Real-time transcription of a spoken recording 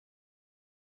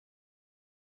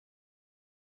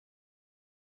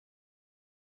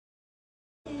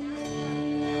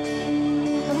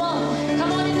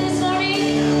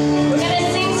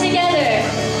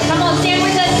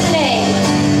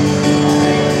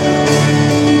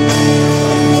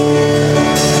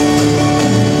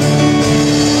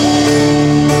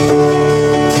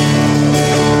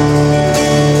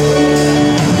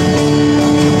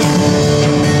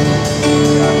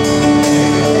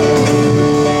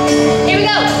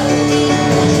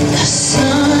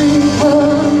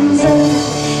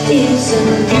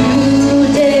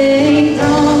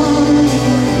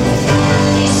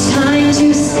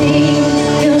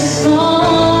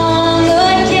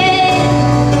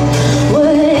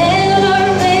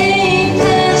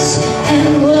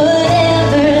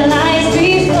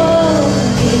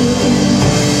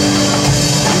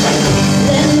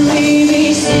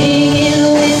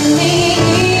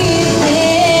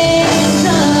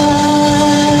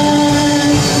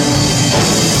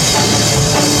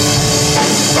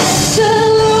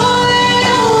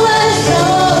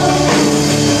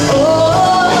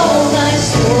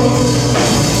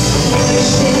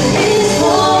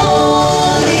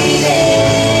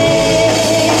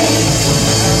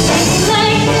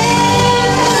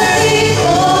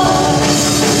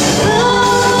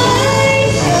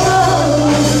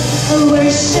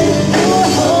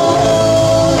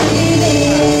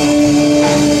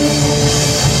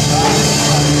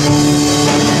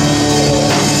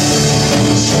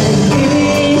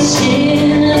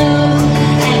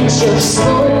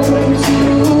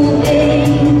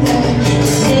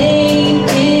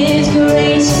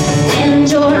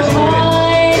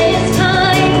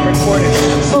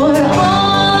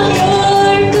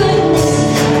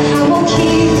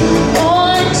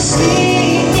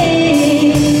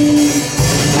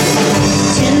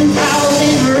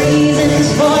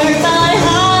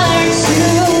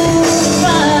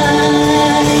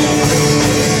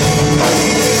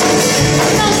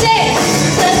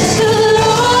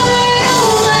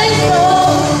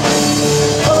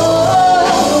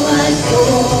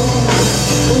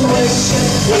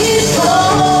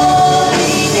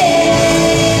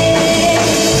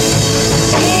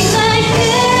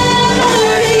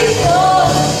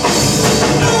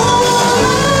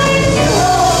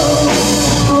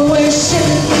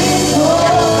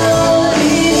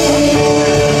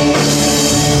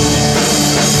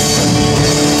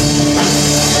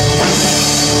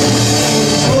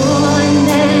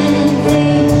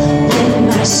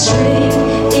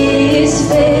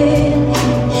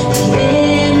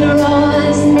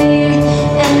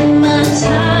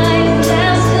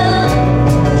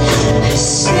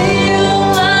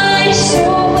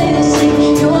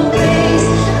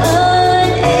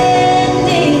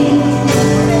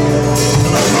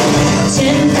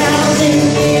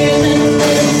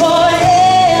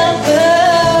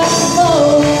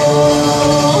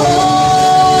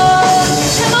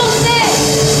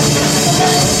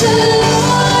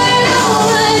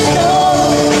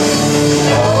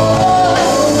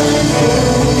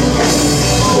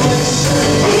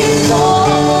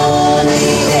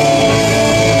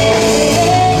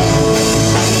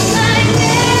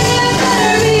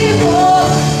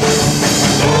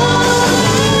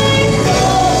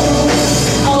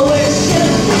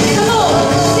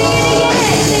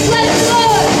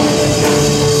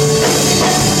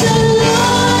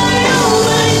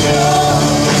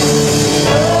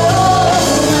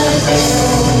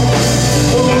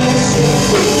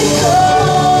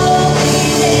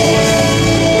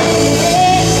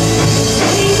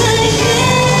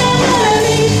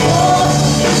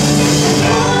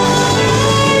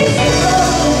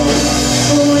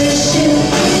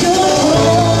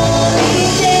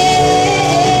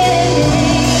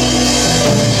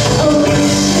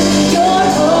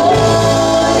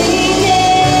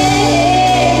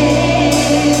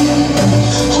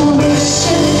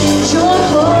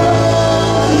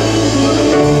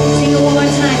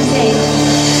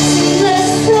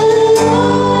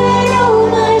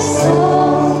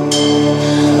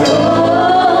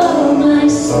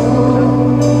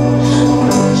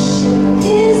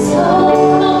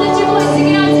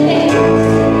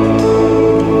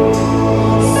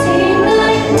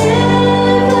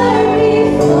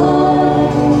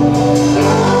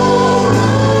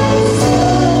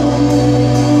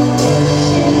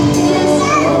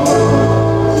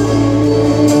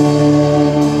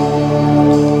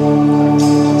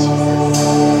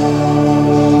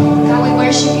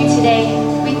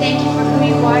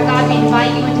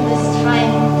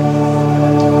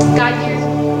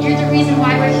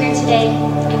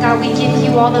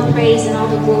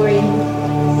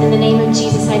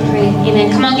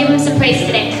give him some praise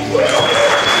today.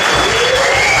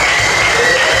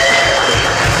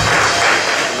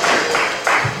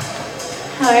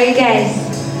 How are you guys?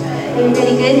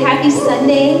 Everybody good? Happy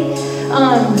Sunday.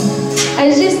 I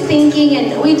was just thinking,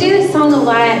 and we do this song a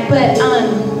lot, but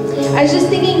I was just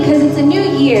thinking because it's a new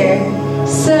year.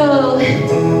 So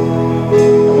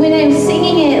when I'm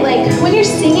singing it, like when you're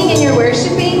singing and you're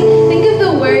worshiping, think of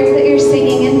the words that you're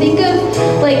singing and think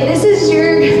of like this is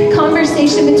your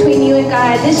conversation between you and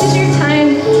God. This is your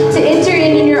time to enter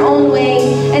in your own way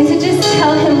and to just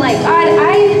tell him like, God,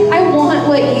 I want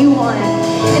what you want.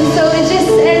 And so it just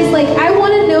says like, I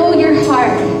want to know your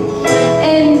heart.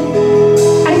 And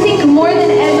I think more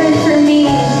than ever for me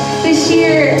this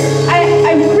year,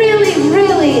 I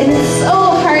really, and it's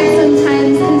so hard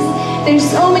sometimes because there's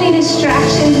so many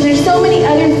distractions and there's so many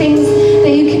other things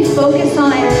that you can focus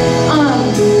on.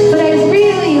 But I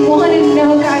really want to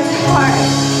know God's heart.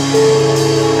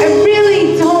 I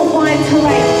really don't want to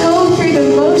like go through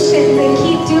the motions and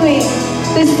keep doing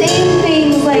the same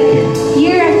things like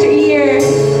year after year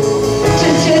to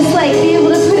just like be able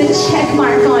to put a check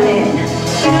mark on it.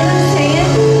 You know what I'm saying?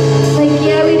 Like,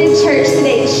 yeah, we did church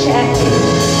today, check.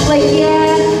 Like,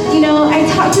 yeah, you know, I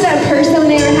talked to that person when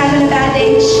they were having a bad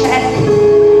day, check.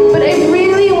 But I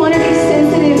really want to be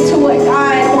sensitive to what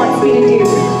God wants me to do.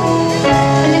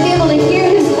 And to be able to hear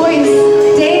his voice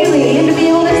daily and to be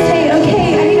able to say,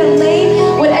 okay, I need to lay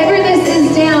whatever this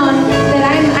is down that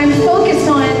I'm focused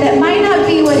on that might not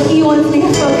be what he wants me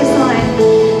to focus on.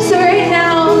 So right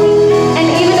now, and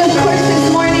even of course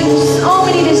this morning, so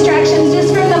many distractions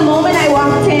just from the moment I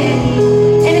walked in.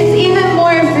 And it's even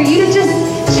more for you to just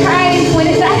try, when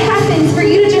that happens, for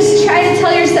you to just try to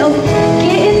tell yourself,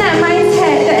 get in that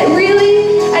mindset that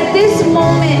really, at this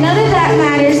moment, none of that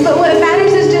matters, but what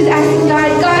matters is just asking God,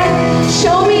 God,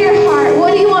 show me your heart.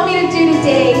 What do you want me to do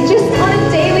today? Just on a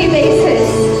daily basis.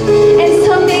 And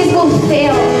some days will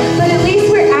fail, but at least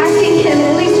we're asking him,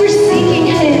 at least we're seeking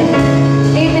him.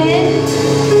 Amen?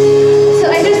 So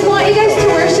I just want you guys to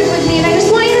worship with me, and I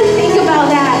just want you to think about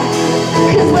that.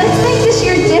 Because let's make this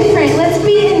year different. Let's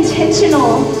be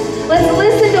intentional. Let's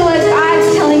listen to what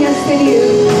God's telling us to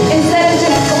do instead of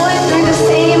just going through the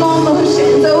same old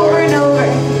motions over and over.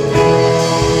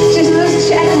 Just those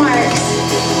check marks.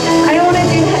 I don't want to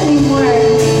do that anymore.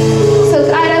 So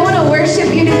God, I want to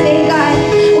worship you today, God.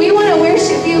 We want to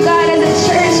worship you, God, as a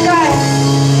church, God.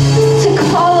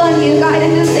 To call on you, God,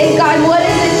 and to say, God, what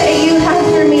is it that you have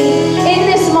for me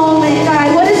in this moment,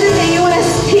 God? What is it that you want to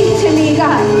speak to me,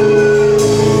 God?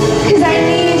 Because I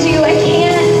need you. I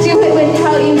can't do it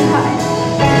without you,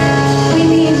 God. We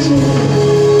need you.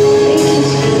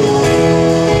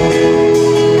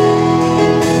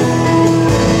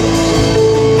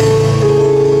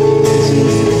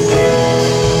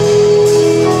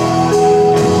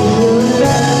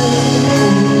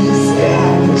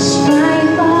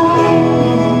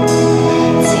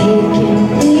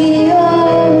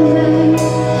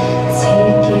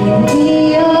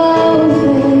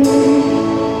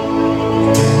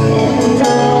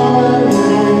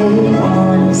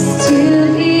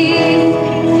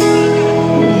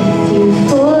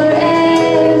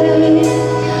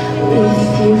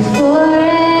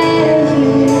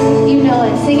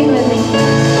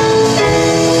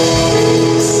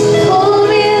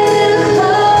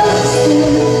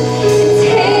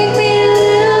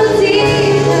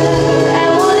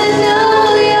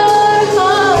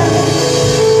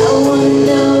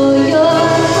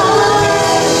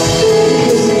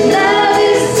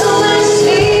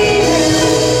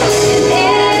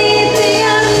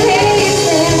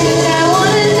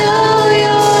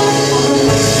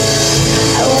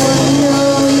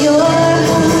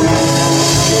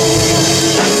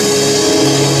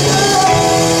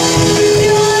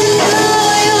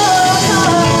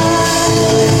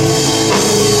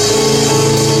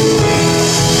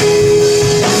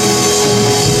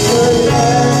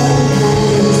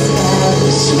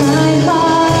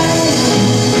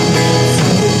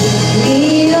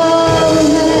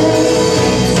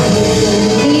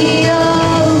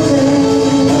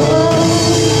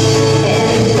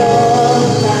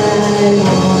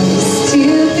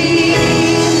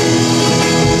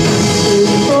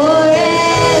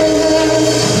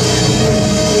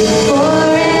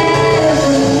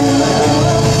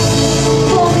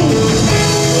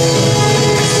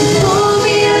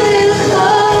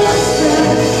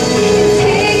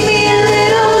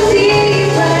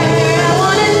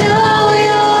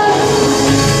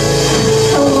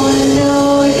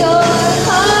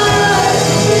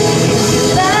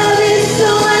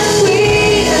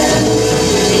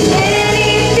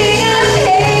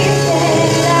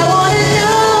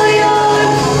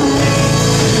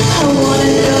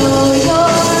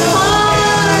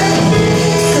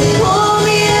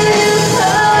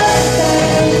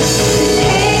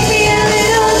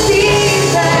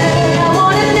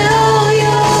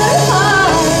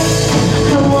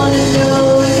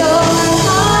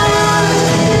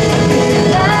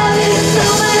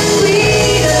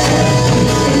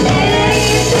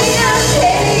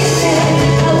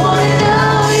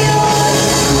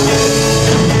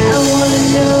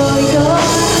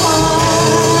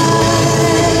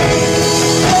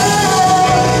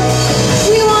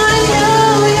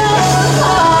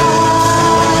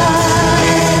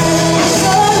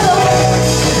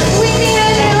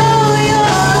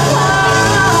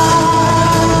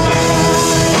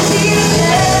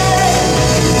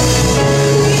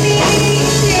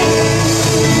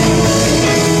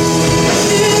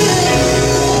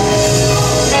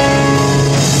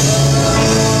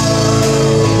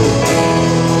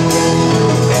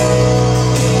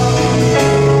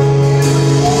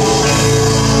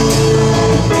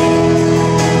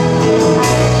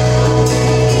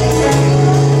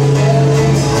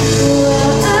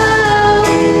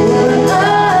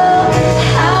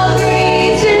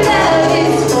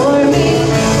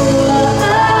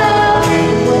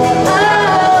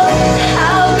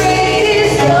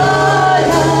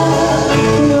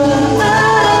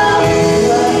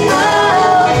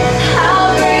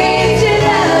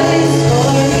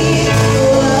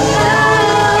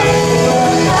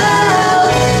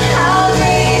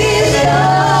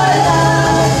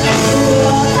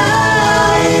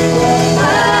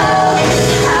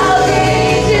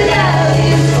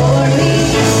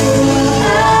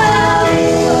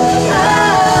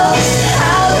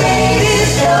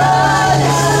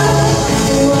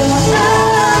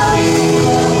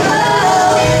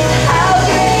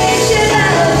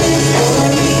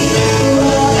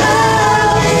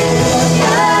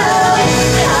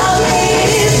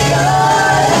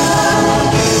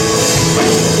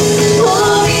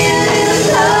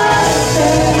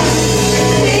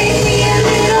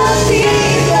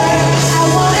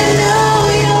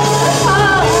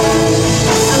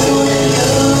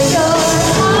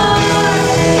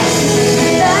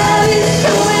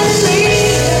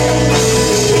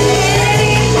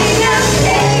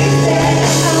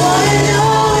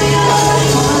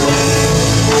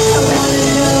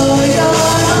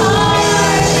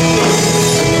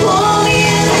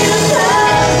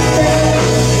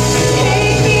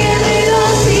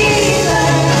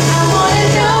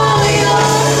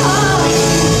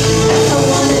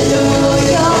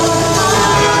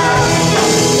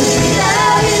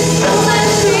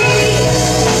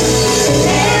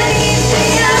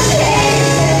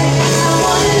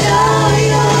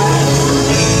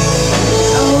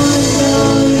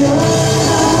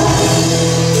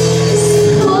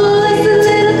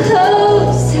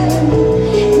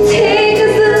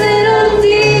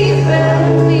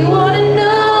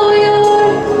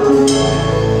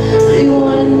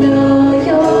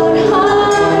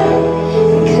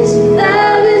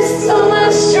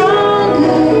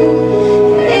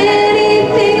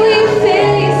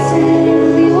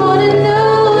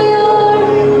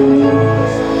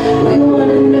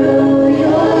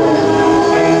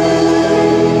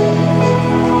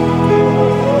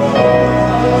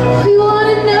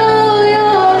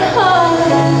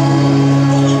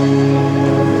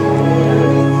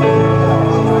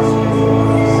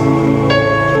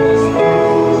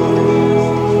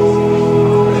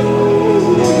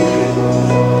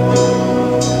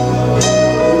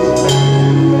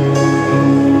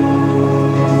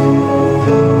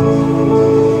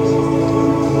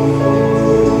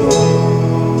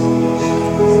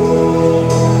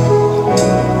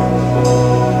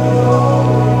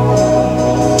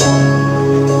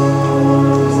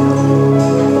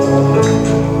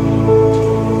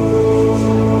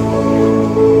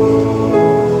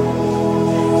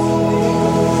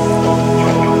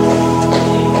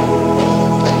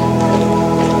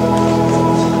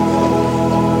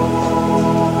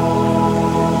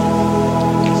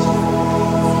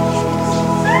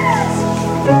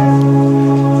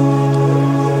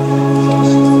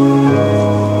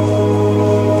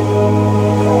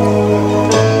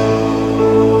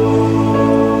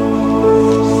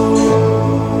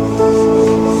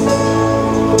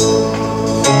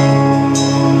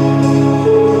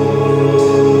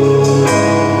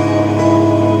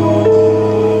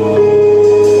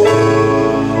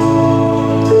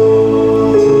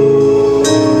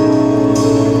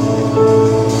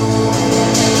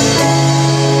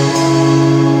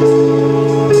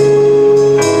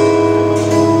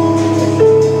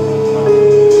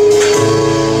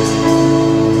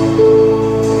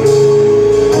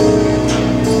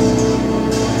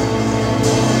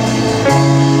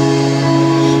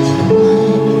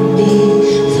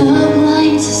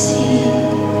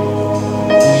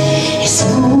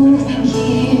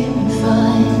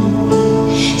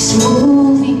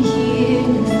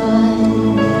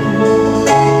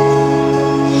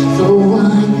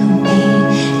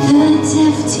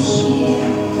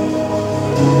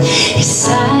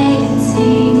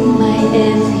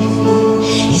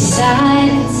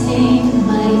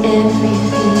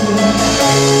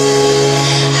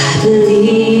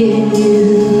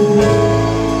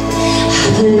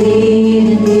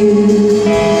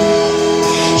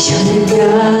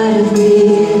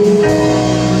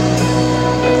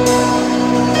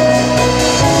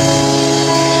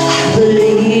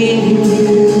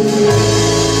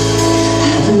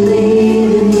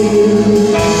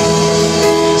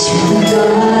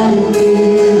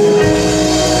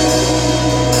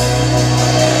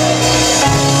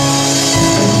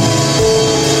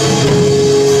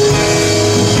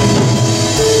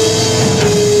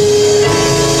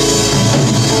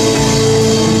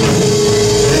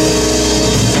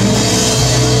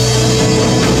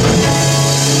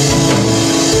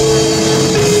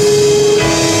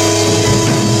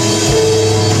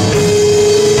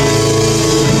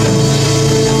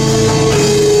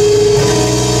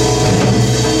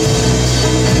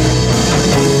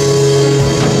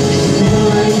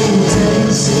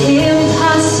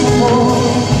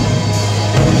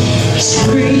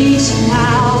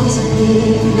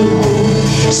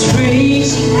 Just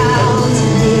reaching out to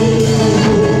me.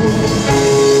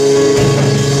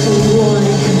 The one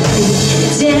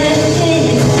complete death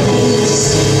in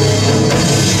place.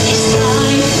 His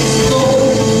life is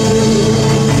flowing through.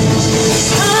 His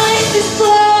life is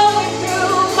flowing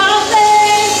through my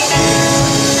veins.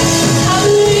 I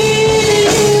believe in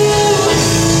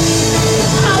you.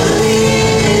 I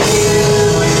believe in you.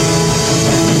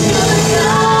 You're the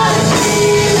God of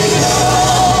miracles.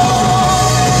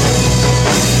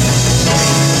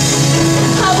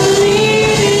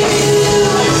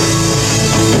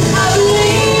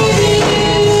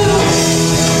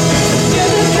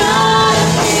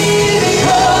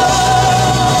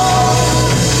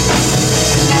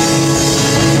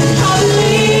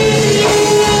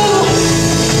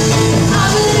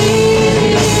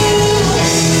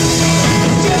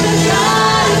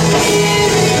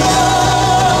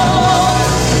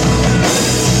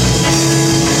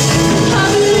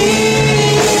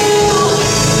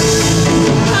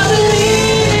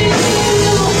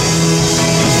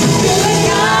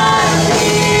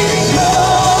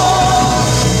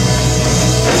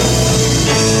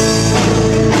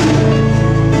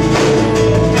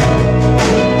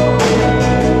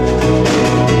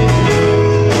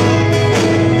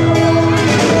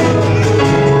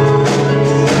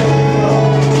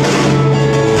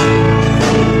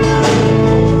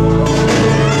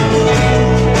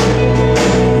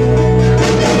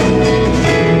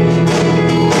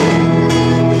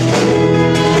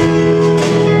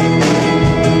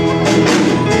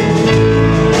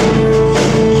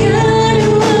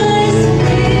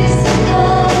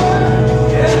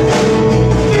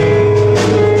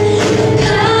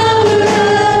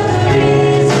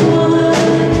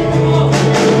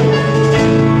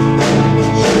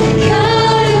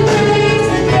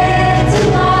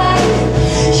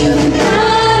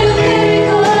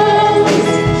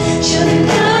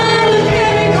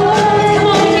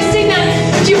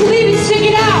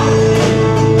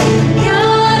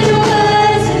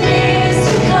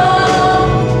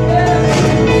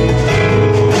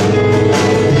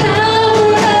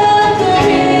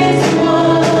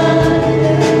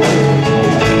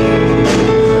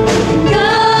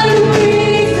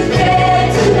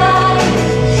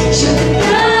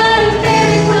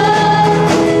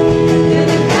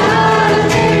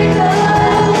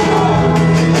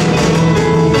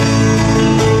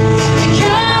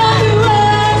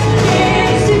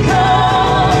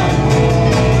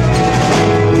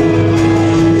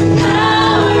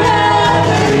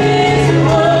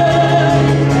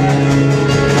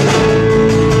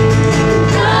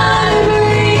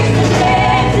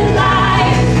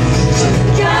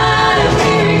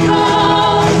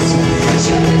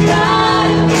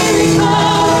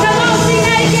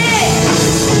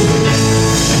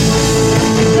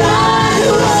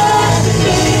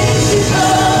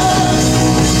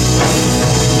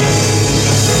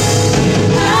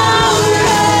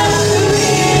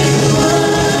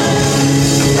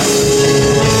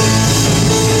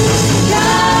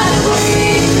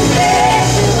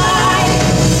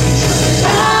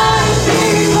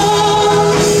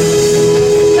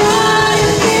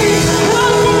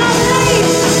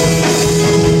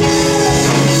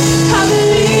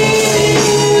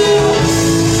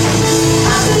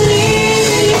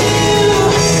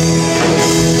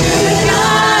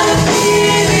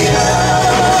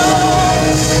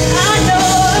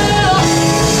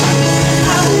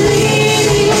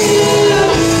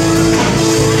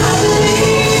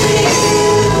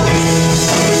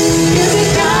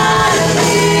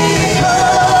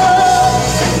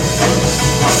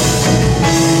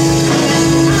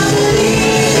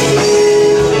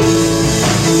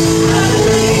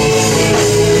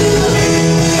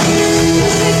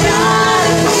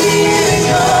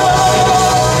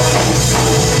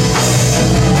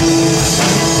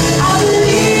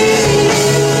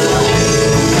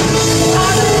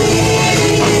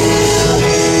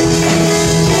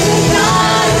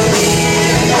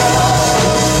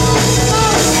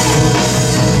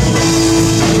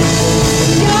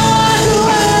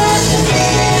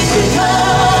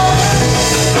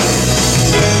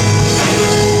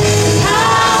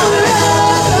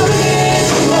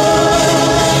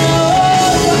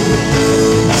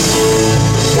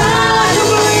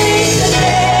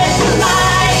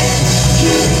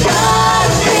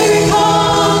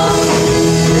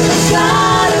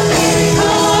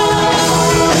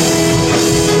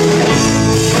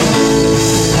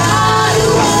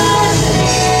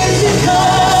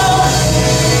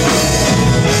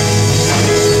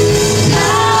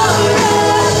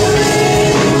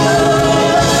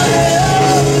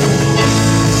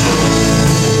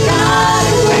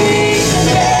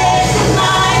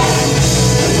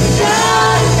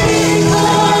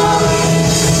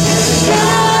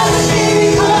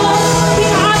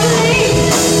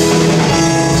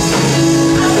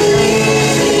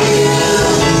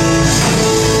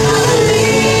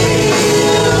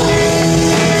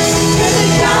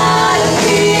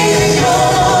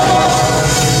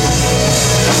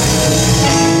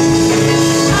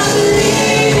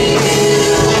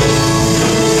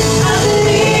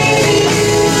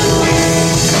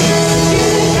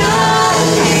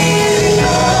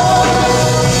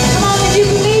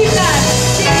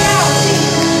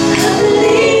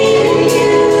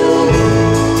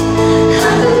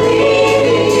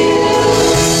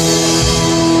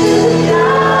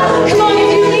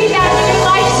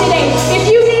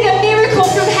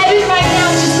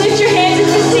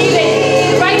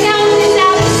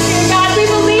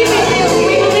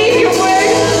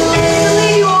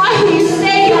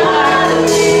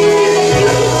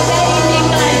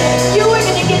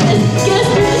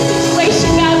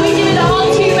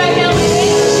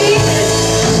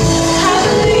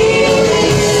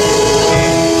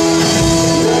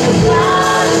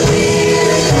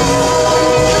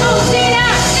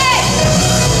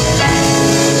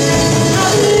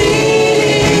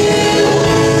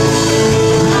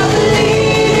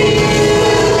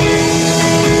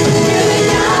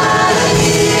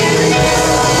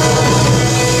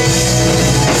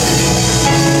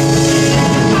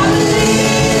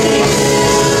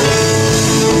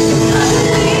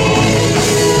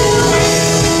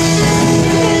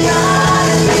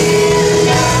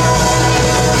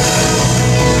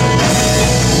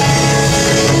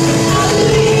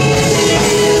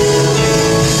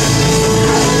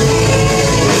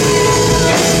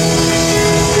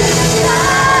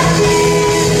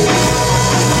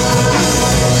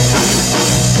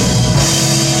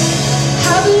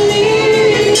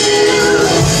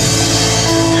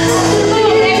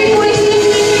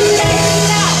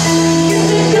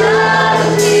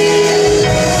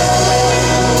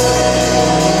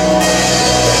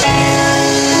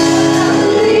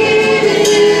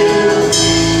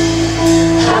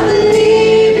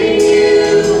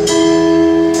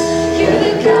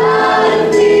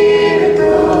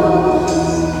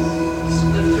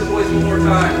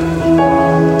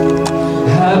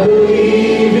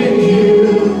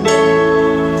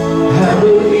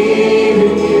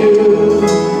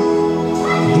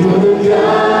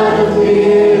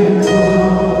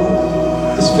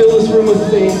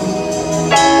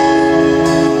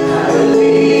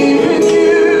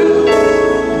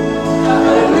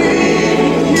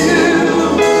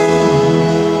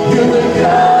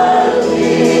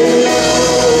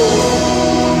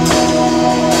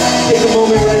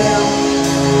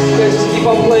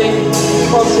 while playing,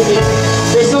 while singing.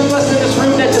 There's some of us in this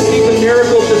room that just need a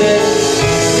miracle today.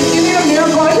 If you need a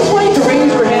miracle, I just want you to raise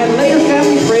your hand. Let your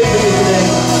family pray for you today.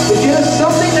 If you have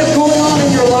something that's going on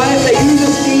in your life that you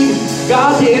just need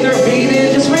God to intervene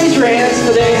in, just raise your hands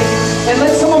today and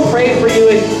let someone pray for you.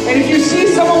 And if you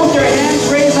see someone with their hands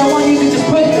raised, I want you to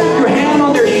just put your hand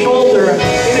on their shoulder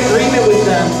in agreement with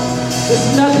them. This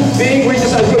is nothing big. We're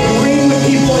just agreeing with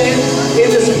people in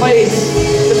this place.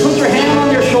 Just put your hand on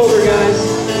their shoulder,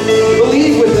 guys.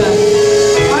 Believe with them.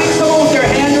 Find someone with their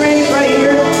hand raised right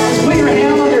here. Just put your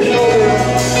hand on their shoulder.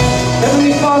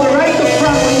 Heavenly Father, right in the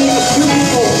front, we need a few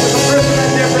people. There's a person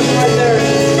right there, person right there.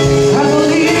 I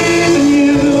believe in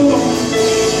you.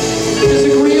 Just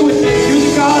agree with me. You're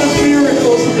the God of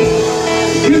miracles.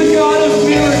 You're the God of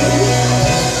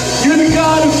miracles. You're the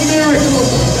God of miracles.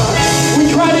 We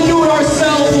try to do it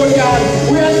ourselves, Lord God.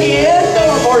 We're at the end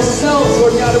of ourselves,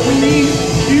 Lord God, and we need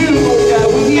you, Lord God.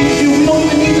 We need you. We don't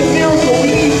even need the miracle. We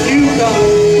need you, God.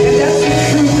 And that's the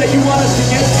truth that you want us to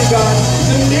get to, God.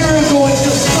 The miracle is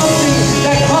just something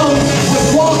that comes with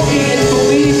walking and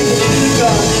believing in you,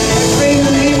 God. I pray in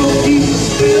the name of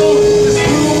Jesus, fill this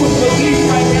room with belief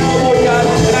right now, Lord God.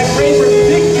 And I pray for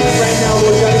victory right now,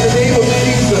 Lord God, in the name of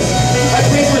Jesus. I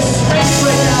pray for strength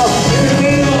right now in the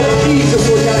name of Jesus,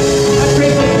 Lord God. I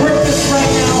pray for purpose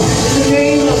right now in the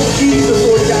name of Jesus,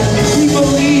 Lord God. We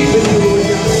believe in you, Lord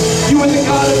God. You are the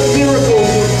God of miracles,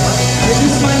 Lord God. And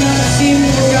this might not seem,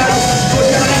 Lord God,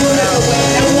 I know that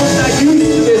everyone's not used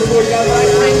to this, Lord God, but I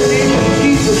pray in the name of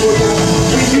Jesus, Lord God.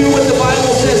 We do what the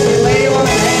Bible says. We lay on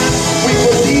hands. We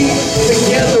believe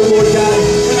together, Lord God,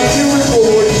 for the miracle,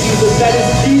 Lord Jesus. That is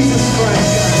Jesus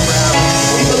Christ, God.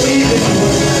 We believe in you,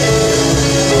 Lord God.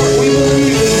 We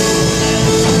believe in you.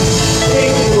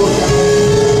 Thank you, Lord God.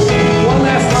 One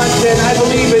last time, then. I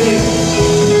believe in you.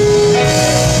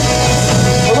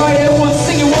 All right, everyone,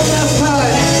 sing it one last time.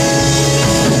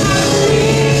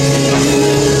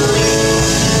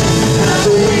 I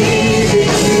believe in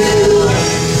you.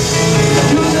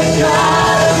 You're the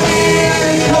God of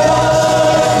miracles.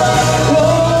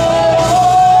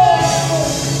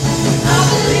 I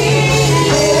believe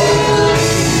in you.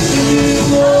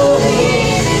 Lord.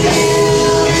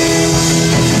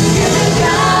 You're the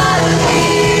God of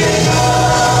miracles.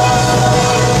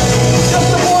 Just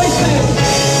the voices.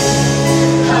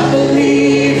 I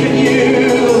believe in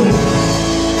you.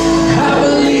 I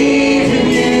believe in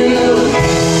you.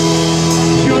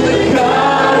 You're the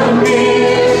God of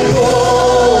miracles.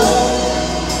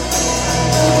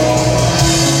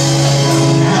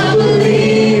 I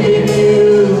believe in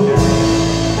you.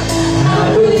 I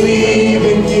believe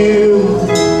in you.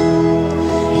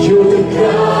 You're the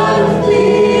God of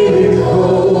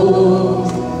miracles.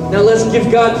 Now let's give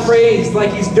God praise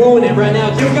like He's doing it right now.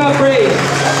 Give God praise.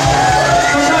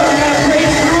 Sometimes we gotta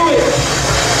praise through it.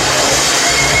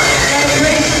 You gotta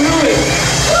praise through it.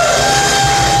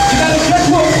 You gotta get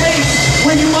to a place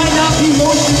where you might not be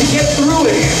motion to get through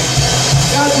it.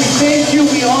 God, we thank you,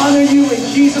 we honor you, in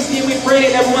Jesus' name we pray,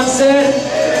 and everyone said,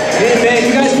 amen.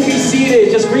 You guys can be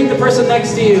seated. Just greet the person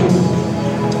next to you.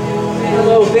 Say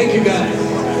hello. Thank you, guys.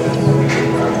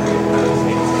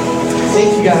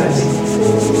 Thank you, guys.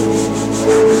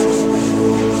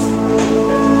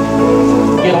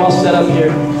 Get all set up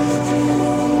here.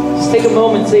 Just take a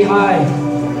moment, say hi,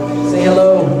 say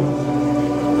hello.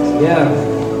 Yeah,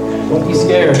 don't be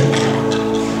scared.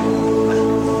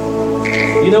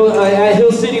 You know, at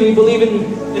Hill City, we believe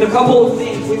in a couple of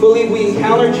things. We believe we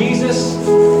encounter Jesus,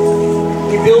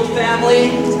 we build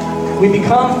family, we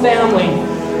become family.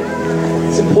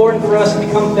 It's important for us to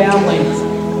become family.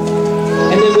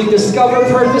 And then we discover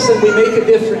purpose and we make a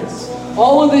difference.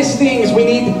 All of these things, we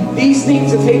need these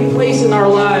things to take place in our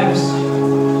lives.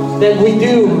 That we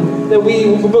do, that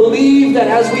we believe that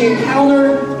as we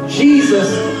encounter Jesus,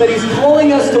 that He's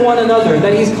calling us to one another,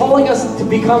 that He's calling us to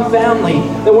become family,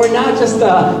 that we're not just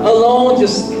alone,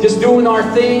 just doing our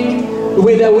thing,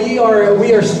 that we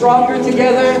are stronger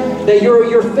together, that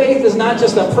your faith is not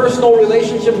just a personal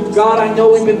relationship with God. I know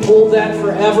we've been told that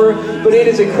forever, but it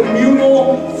is a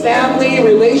communal family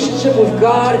relationship with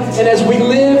God. And as we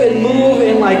live and move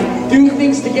and do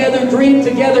things together, dream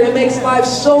together, it makes life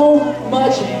so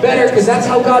much better, because that's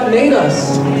how God made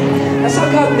us. That's how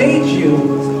God made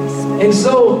you. And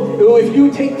so if you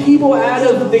take people out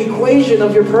of the equation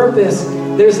of your purpose,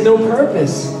 there's no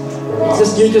purpose. It's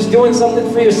just you're just doing something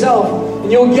for yourself.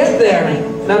 And you'll get there.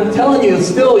 And I'm telling you,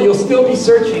 you'll still be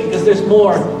searching, because there's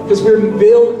more. Because we're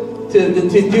built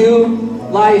to do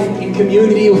life in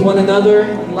community with one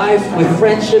another, life with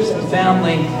friendships and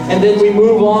family. And then we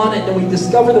move on, and then we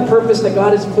discover the purpose that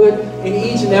God has put in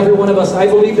each and every one of us. I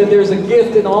believe that there's a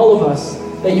gift in all of us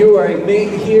that you are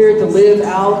made here to live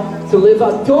out,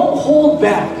 Don't hold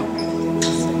back.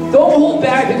 Don't hold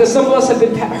back because some of us have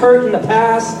been hurt in the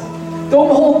past.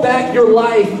 Don't hold back your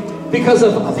life because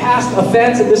of a past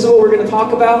offense, and this is what we're going to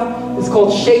talk about. It's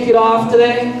called Shake It Off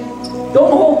today.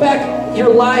 Don't hold back your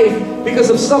life because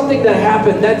of something that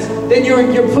happened. Then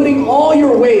you're putting all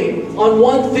your weight on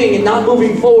one thing and not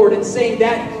moving forward and saying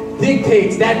that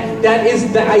dictates, that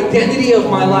is the identity of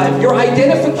my life. Your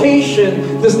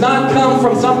identification does not come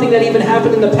from something that even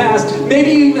happened in the past.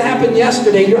 Maybe it even happened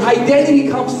yesterday. Your identity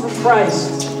comes from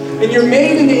Christ. And you're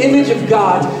made in the image of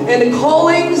God. And the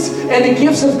callings and the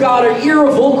gifts of God are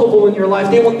irrevocable in your life.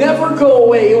 They will never go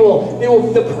away.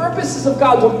 The purposes of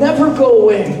God will never go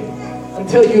away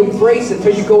until you embrace it,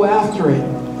 until you go after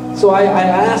it. So I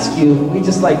ask you,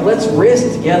 let's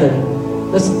risk together.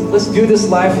 Let's do this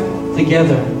life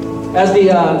together. As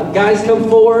the guys come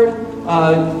forward,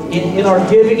 in our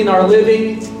giving, in our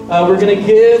living, we're going to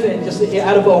give, and just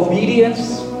out of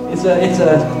obedience. It's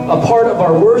a part of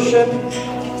our worship.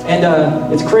 And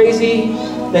it's crazy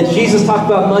that Jesus talked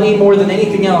about money more than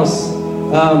anything else,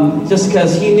 just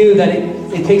because he knew that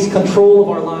it takes control of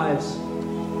our lives.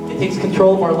 It takes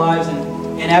control of our lives,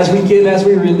 and as we give, as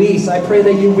we release, I pray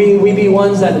that we be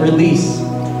ones that release.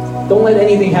 Don't let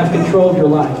anything have control of your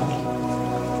life.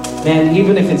 Man,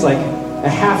 even if it's like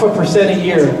 0.5% a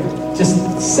year,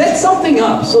 just set something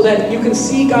up so that you can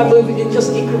see God move in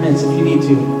just increments if you need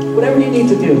to. Whatever you need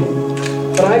to do.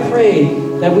 But I pray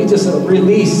that we just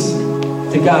release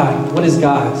to God what is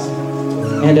God's.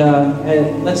 And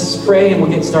let's pray and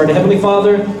we'll get started. Heavenly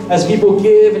Father, as people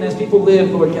give and as people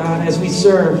live, Lord God, as we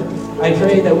serve, I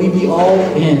pray that we be all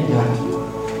in,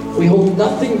 God. We hold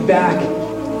nothing back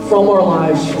from our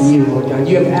lives from you, Lord God.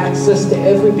 You have access to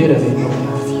every bit of it, Lord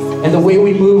God. And the way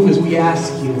we move is we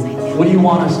ask you, what do you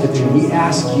want us to do? We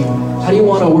ask you, how do you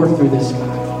want to work through this,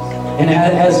 God? And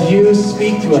as you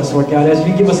speak to us, Lord God, as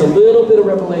you give us a little bit of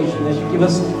revelation, as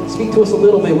you speak to us a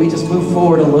little bit, we just move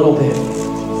forward a little bit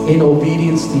in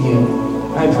obedience to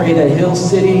you. I pray that Hill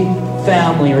City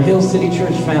family, or Hill City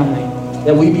Church family,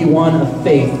 that we be one of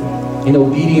faith in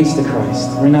obedience to Christ.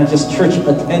 We're not just church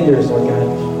attenders, Lord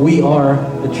God. We are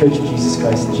the Church of Jesus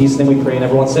Christ. In Jesus' name we pray. And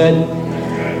everyone said,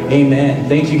 amen.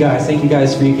 Thank you guys. Thank you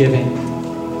guys for your giving.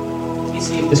 Let me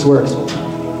see if this works.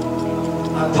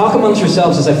 Talk amongst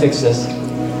yourselves as I fix this.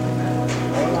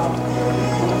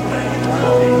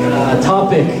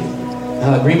 Topic,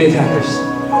 Green Bay Packers.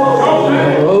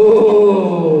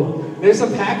 Oh, there's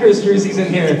some Packers jerseys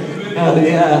in here.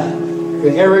 Yeah,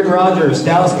 Aaron Rodgers,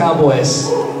 Dallas Cowboys.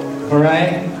 All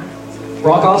right.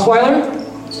 Brock Osweiler?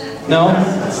 No?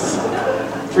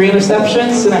 3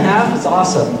 interceptions and a half? It's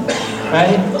awesome.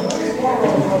 Right?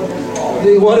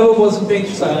 One of them was a big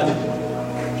side.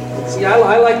 See,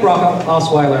 I like Brock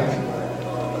Osweiler.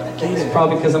 It's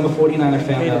probably because I'm a 49er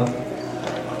fan, though.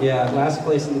 Yeah, last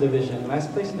place in the division.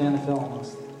 Last place in the NFL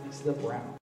almost. It's the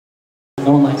Browns.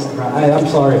 No one likes the Browns. I'm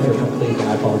sorry if you're from Cleveland.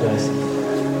 I apologize.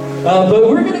 But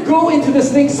we're going to go into this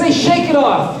thing. Say, shake it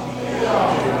off.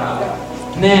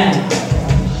 Man.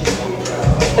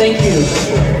 Thank you.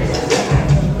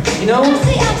 You know,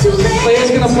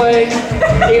 player's going to play,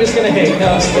 hater's going to hate. No,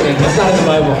 I'm just kidding. That's not in the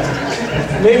Bible.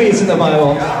 Maybe it's in the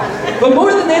Bible. But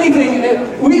more than anything,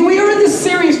 we are in this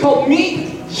series called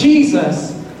Meet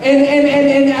Jesus.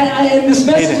 And this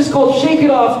message is called Shake It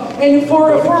Off. And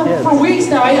for weeks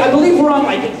now, I believe we're on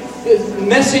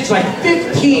message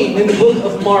 15 in the book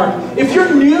of Mark. If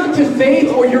you're new to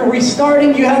faith or you're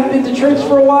restarting, you haven't been to church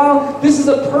for a while, this is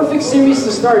a perfect series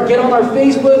to start. Get on our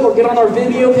Facebook or get on our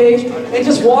video page and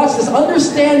just watch this,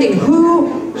 understanding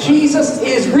who Jesus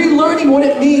is, relearning what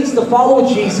it means to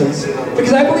follow Jesus.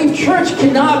 Because I believe church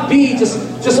cannot be just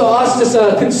us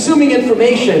consuming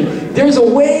information. There's a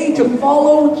way to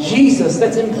follow Jesus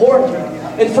that's important.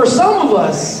 And for some of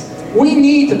us, we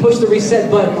need to push the reset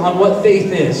button on what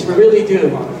faith is. We really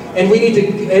do. And we need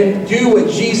to do what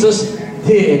Jesus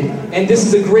did. And this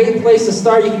is a great place to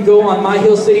start. You can go on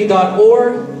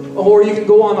myhillcity.org, or you can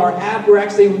go on our app. We're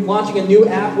actually launching a new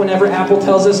app whenever Apple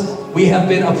tells us we have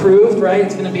been approved, right?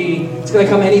 It's going to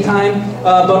come anytime.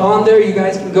 But on there, you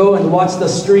guys can go and watch the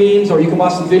streams, or you can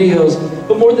watch the videos.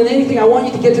 But more than anything, I want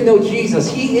you to get to know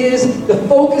Jesus. He is the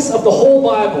focus of the whole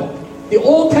Bible. The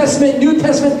Old Testament, New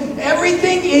Testament,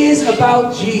 everything is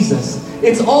about Jesus.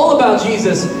 It's all about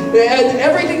Jesus.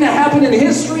 Everything that happened in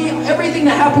history, everything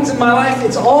that happens in my life,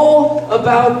 it's all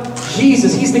about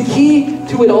Jesus. He's the key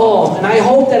to it all. And I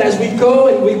hope that as we go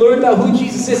and we learn about who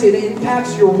Jesus is, it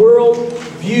impacts your world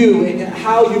view and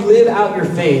how you live out your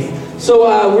faith. So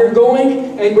we're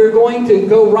going to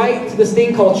go right to this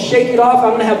thing called Shake It Off.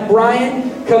 I'm going to have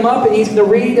Brian come up and he's going to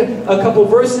read a couple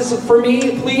verses for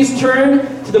me. Please turn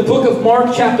to the book of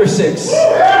Mark chapter 6.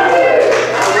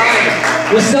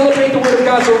 We celebrate the Word of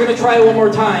God, so we're going to try it one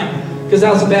more time. Because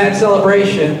that was a bad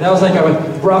celebration. That was like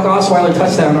a Brock Osweiler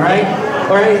touchdown, all right?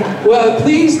 All right? Well,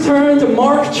 please turn to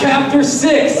Mark chapter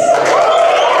 6.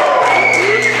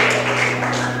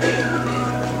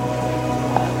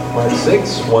 Mark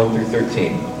 6, 1 through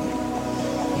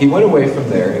 13. He went away from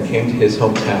there and came to his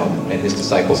hometown, and his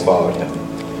disciples followed him.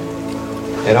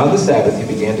 And on the Sabbath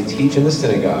he began to teach in the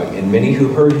synagogue, and many who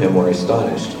heard him were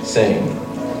astonished, saying,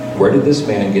 "Where did this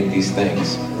man get these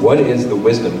things? What is the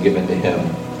wisdom given to him?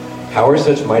 How are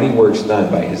such mighty works done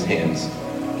by his hands?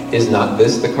 Is not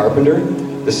this the carpenter,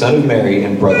 the son of Mary,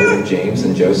 and brother of James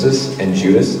and Joseph and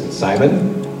Judas and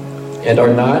Simon? And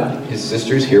are not his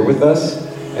sisters here with us?"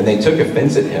 And they took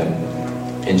offense at him.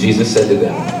 And Jesus said to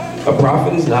them, "A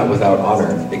prophet is not without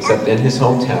honor, except in his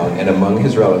hometown and among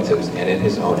his relatives and in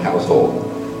his own household."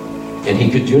 And he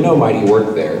could do no mighty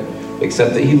work there,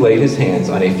 except that he laid his hands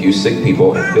on a few sick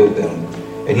people and healed them.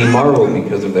 And he marveled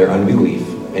because of their unbelief.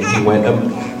 And he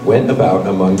went about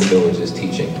among the villages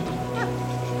teaching.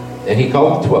 And he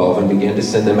called the 12 and began to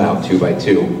send them out 2 by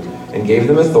 2, and gave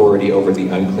them authority over the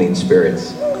unclean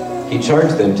spirits. He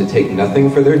charged them to take nothing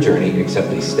for their journey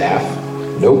except a staff,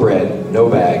 no bread, no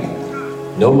bag,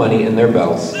 no money in their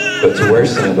belts, but to wear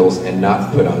sandals and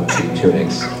not put on 2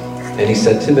 tunics. And he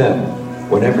said to them,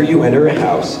 "Whenever you enter a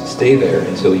house, stay there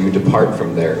until you depart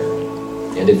from there.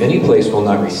 And if any place will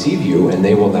not receive you, and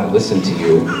they will not listen to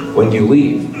you, when you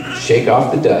leave, shake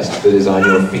off the dust that is on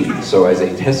your feet, so as a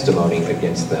testimony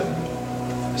against them."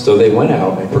 So they went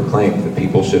out and proclaimed that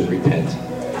people should repent.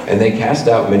 And they cast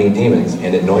out many demons,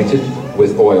 and anointed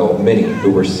with oil many who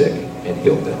were sick, and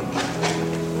healed them.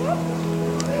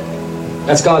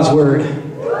 That's God's Word.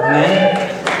 Amen?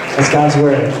 That's God's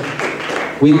Word.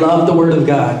 We love the Word of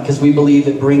God because we believe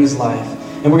it brings life.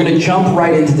 And we're going to jump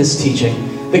right into this teaching.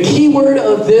 The key word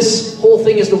of this whole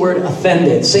thing is the word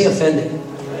offended. Say offended.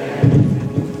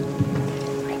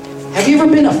 Have you ever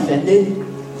been offended?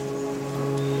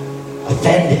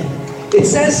 Offended. It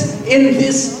says in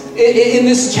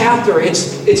this chapter,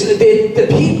 it's the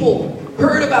people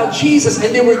heard about Jesus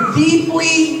and they were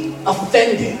deeply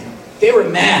offended. They were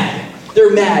mad.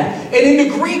 They're mad. And in the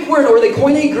Greek word, or the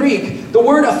Koine Greek, the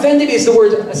word offended is the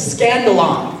word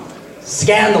scandalon.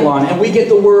 Scandalon. And we get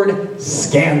the word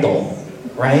scandal.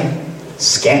 Right?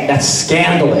 That's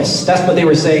scandalous. That's what they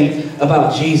were saying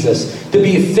about Jesus. To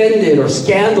be offended or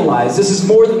scandalized. This is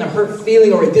more than a hurt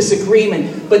feeling or a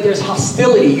disagreement, but there's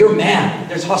hostility. You're mad.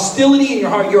 There's hostility in your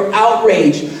heart. You're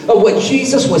outraged of what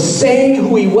Jesus was saying,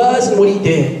 who he was, and what he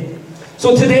did.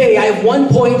 So today, I have one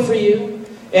point for you,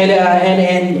 and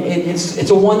it's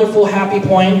a wonderful, happy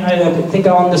point. I think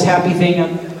I'm on this happy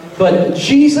thing, but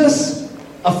Jesus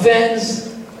offends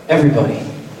everybody.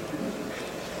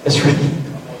 That's right.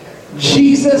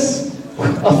 Jesus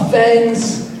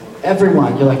offends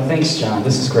everyone. You're like, thanks, John.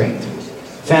 This is great.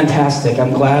 Fantastic.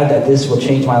 I'm glad that this will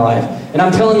change my life. And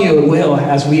I'm telling you, it will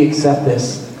as we accept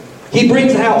this. He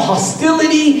brings out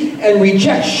hostility and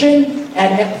rejection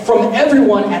from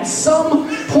everyone at some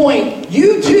point.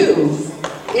 You too,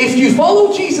 if you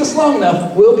follow Jesus long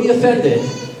enough, will be offended.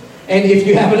 And if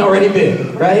you haven't already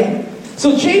been, right?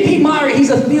 So J.P. Meyer,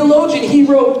 he's a theologian. He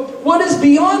wrote, "What is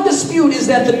beyond dispute is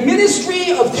that the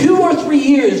ministry of 2 or 3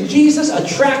 years, Jesus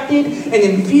attracted and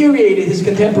infuriated his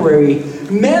contemporary,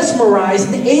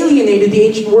 mesmerized and alienated the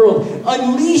ancient world,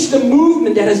 unleashed a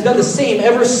movement that has done the same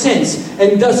ever since,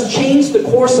 and thus changed the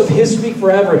course of history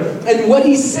forever." And what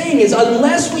he's saying is,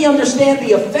 unless we understand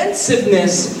the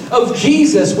offensiveness of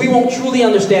Jesus, we won't truly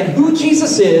understand who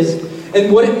Jesus is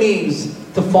and what it means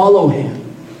to follow him.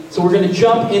 So we're going to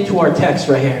jump into our text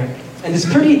right here. And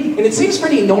it seems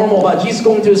pretty normal about Jesus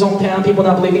going to his hometown, people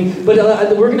not believing, but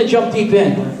we're going to jump deep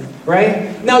in,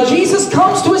 right? Now Jesus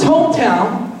comes to his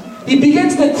hometown. He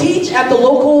begins to teach at the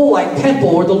local temple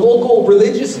or the local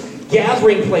religious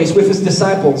gathering place with his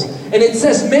disciples. And it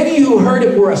says, many who heard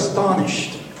it were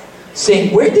astonished,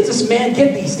 saying, "Where did this man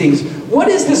get these things? What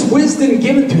is this wisdom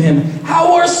given to him?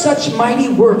 How are such mighty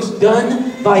works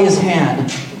done by his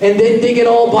hand?" And then they get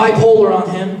all bipolar on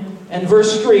him. And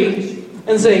verse 3,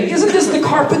 and say, "Isn't this the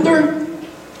carpenter,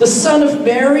 the son of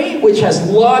Mary?" Which has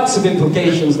lots of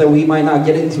implications that we might not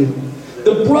get into.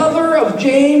 "The brother of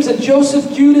James and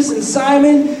Joseph, Judas, and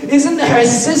Simon. Isn't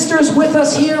his sisters with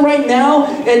us here right now?"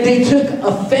 And they took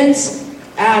offense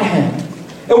at him.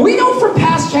 And we know from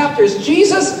past chapters,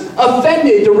 Jesus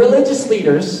offended the religious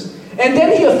leaders, and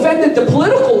then he offended the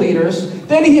political leaders,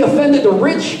 then he offended the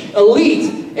rich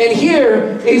elite,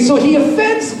 And so he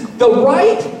offends the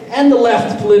right and the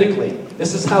left politically.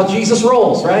 This is how Jesus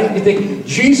rolls, right? You think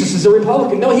Jesus is a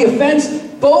Republican. No, he offends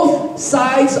both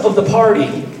sides of the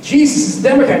party. Jesus is a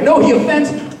Democrat. No, he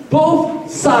offends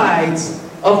both sides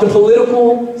of the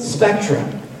political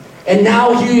spectrum. And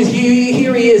now here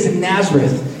he is in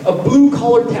Nazareth, a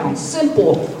blue-collar town,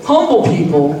 simple, humble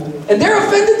people, and they're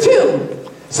offended too.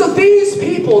 So these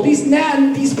people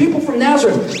from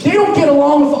Nazareth, they don't get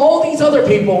along with all these other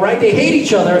people, right? They hate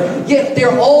each other, yet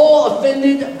they're all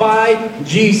offended by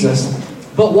Jesus.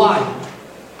 But why?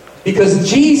 Because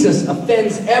Jesus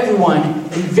offends everyone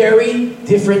in very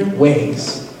different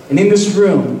ways. And in this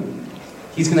room,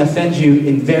 he's going to offend you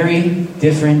in very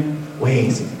different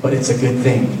ways. But it's a good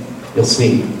thing. You'll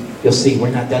see. You'll see.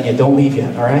 We're not done yet. Don't leave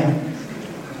yet, all right?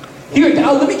 Here,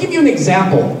 let me give you an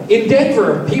example. In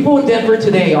Denver, people in Denver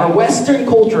today, our Western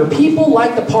culture, people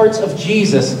like the parts of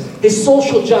Jesus. His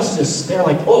social justice, they're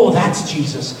like, oh, that's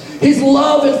Jesus. His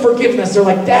love and forgiveness, they're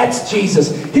like, that's Jesus.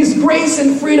 His grace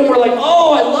and freedom, we're like,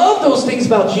 oh, I love those things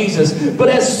about Jesus. But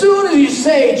as soon as you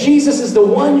say Jesus is the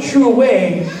one true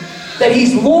way, that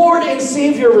he's Lord and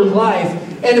Savior of life,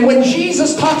 and when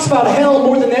Jesus talks about hell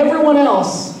more than everyone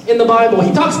else in the Bible,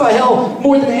 he talks about hell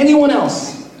more than anyone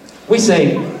else, we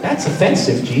say, that's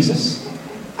offensive, Jesus.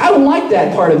 I don't like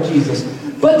that part of Jesus.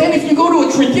 But then if you go to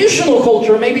a traditional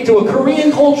culture, maybe to a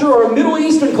Korean culture or a Middle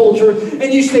Eastern culture,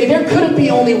 and you say, there couldn't be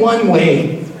only one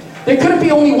way. There couldn't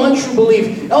be only one true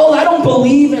belief. Oh, I don't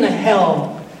believe in a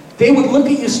hell. They would look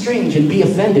at you strange and be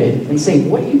offended and say,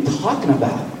 what are you talking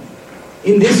about?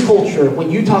 In this culture, when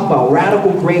you talk about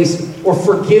radical grace or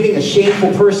forgiving a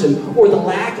shameful person or the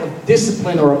lack of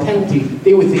discipline or a penalty,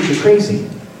 they would think you're crazy.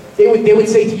 They would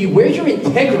say to you, where's your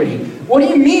integrity? What do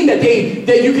you mean that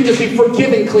you can just be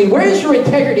forgiven clean? Where is your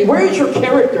integrity? Where is your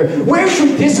character? Where's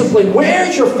your discipline?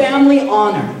 Where's your family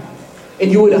honor?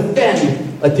 And you would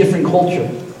offend a different culture,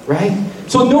 right?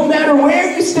 So no matter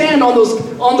where you stand on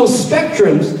those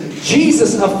spectrums,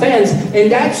 Jesus offends,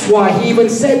 and that's why he even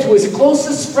said to his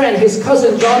closest friend, his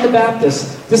cousin John the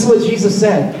Baptist, this is what Jesus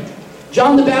said.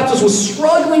 John the Baptist was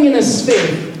struggling in his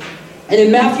faith, and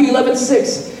in Matthew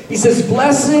 11:6, he says,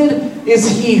 blessed is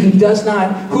he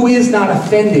who is not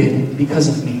offended because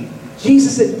of me.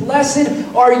 Jesus said,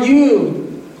 blessed are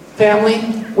you, family,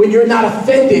 when you're not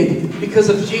offended because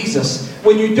of Jesus.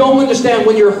 When you don't understand,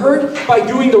 when you're hurt by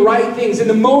doing the right things. In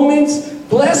the moments,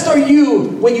 blessed are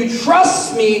you when you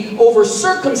trust me over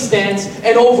circumstance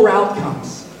and over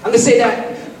outcomes. I'm going to say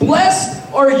that.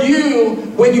 Blessed are you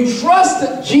when you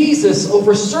trust Jesus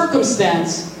over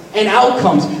circumstance and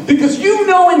outcomes. Because you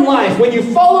know in life, when you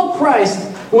follow Christ,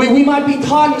 we might be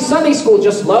taught in Sunday school,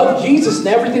 just love Jesus and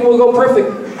everything will go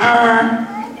perfect.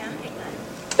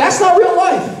 That's not real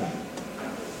life.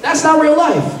 That's not real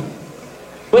life.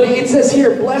 But it says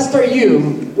here, blessed are you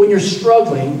when you're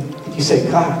struggling. And you say,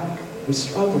 God, I'm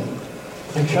struggling.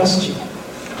 I trust you.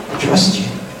 I trust you.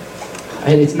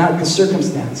 And it's not the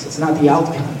circumstance. It's not the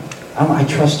outcome. I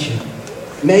trust you.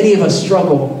 Many of us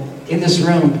struggle in this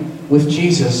room with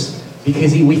Jesus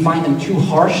because we find him too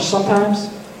harsh sometimes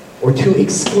or too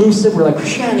exclusive. We're like,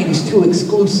 Christianity is too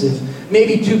exclusive.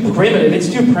 Maybe too primitive.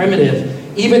 It's too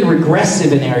primitive. Even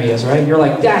regressive in areas, right? You're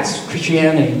like, that's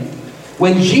Christianity.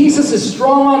 When Jesus is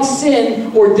strong on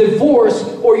sin or divorce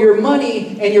or your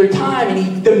money and your time and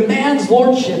he demands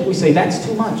lordship, we say, that's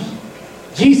too much.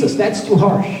 Jesus, that's too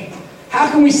harsh. How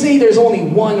can we say there's only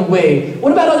one way?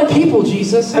 What about other people,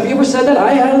 Jesus? Have you ever said that?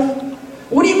 I have.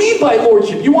 What do you mean by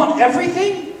lordship? You want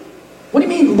everything? What do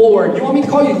you mean, Lord? You want me to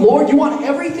call you Lord? You want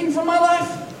everything from my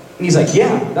life? And he's like,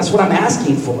 yeah, that's what I'm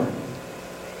asking for.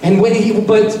 And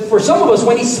but for some of us,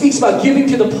 when he speaks about giving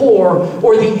to the poor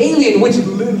or the alien, which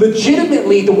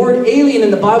legitimately the word alien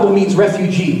in the Bible means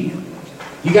refugee.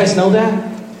 You guys know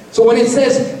that? So when it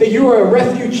says that you are a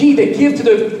refugee, that give to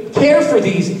the care for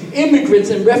these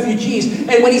immigrants and refugees,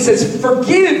 and when he says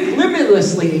forgive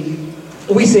limitlessly,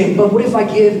 we say, but what if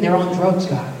I give and they're on drugs,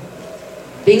 God?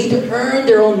 They need to earn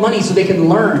their own money so they can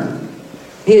learn.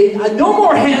 No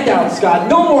more handouts,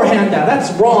 God. No more handout.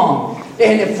 That's wrong.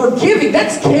 And forgiving,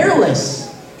 that's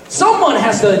careless. Someone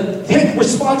has to take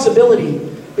responsibility.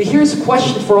 But here's a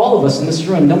question for all of us in this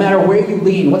room, no matter where you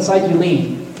lean, what side you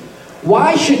lean.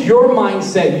 Why should your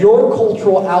mindset, your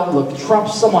cultural outlook trump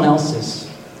someone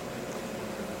else's?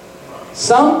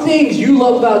 Some things you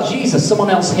love about Jesus, someone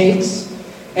else hates.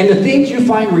 And the things you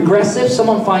find regressive,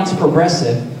 someone finds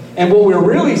progressive. And what we're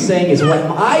really saying is what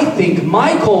I think,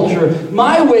 my culture,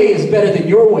 my way is better than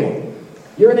your way.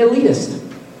 You're an elitist.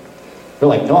 They're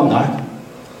like, no, I'm not.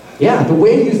 Yeah, the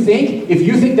way you think, if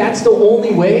you think that's the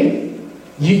only way,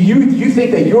 you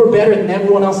think that you're better than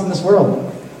everyone else in this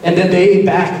world. And then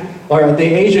the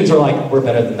Asians are like, we're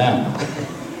better than them.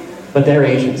 But they're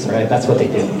Asians, right? That's what they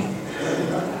do.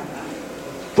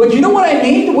 But you know what I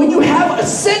mean? When you have a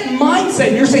set mindset,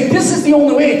 and you're saying, this is the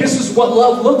only way, this is what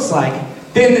love looks like,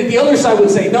 then the other side would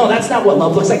say, no, that's not what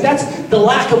love looks like. That's the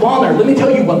lack of honor. Let me tell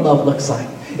you what love looks like.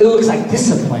 It looks like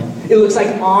discipline. It looks like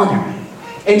honor.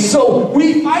 And so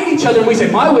we fight each other and we say,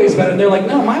 my way is better. And they're like,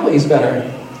 no, my way is better.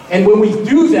 And when we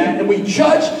do that and we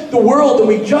judge the world and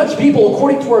we judge people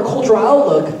according to our cultural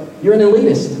outlook, you're an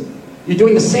elitist. You're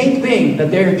doing the same thing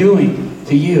that they're doing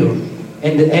to you.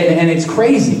 And it's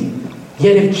crazy.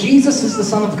 Yet if Jesus is the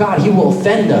Son of God, he will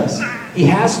offend us. He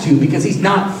has to, because he's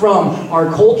not from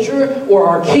our culture or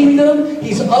our kingdom.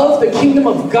 He's of the kingdom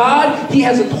of God. He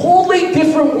has a totally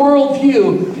different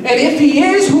worldview. And if he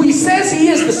is who he says he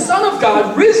is, the Son of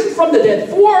God, risen from the dead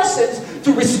for our sins,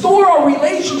 to restore our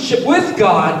relationship with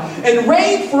God and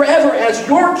reign forever as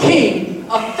your king,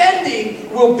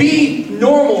 offending will be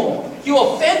normal.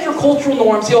 He'll offend your cultural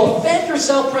norms. He'll offend your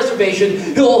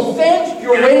self-preservation. He'll offend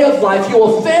your way of life.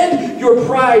 He'll offend your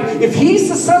pride. If he's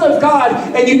the Son of God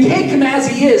and you take him as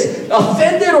he is,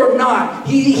 offended or not,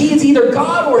 he is either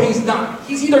God or he's not.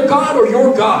 He's either God or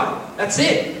you're God. That's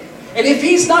it. And if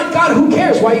he's not God, who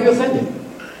cares? Why are you offended?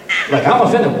 Like, I'm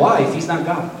offended. Why if he's not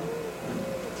God?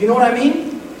 Do you know what I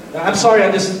mean? I'm sorry,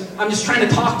 I'm just trying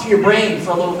to talk to your brain for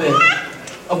a little bit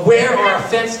of where our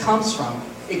offense comes from.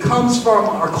 It comes from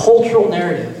our cultural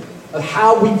narrative of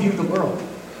how we view the world.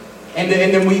 And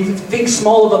then we think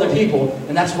small of other people,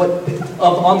 and that's what,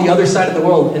 on the other side of the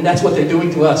world, and that's what they're doing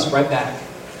to us right back.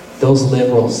 Those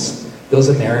liberals, those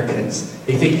Americans,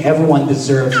 they think everyone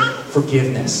deserves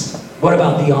forgiveness. What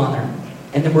about the honor?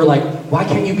 And then we're like, why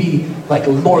can't you be like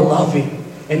more loving?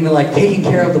 And they're like taking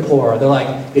care of the poor. They're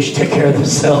like, they should take care of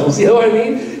themselves. You know what I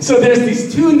mean? So there's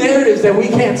these two narratives that we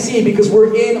can't see because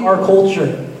we're in our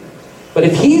culture. But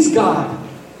if he's God,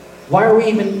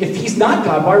 if he's not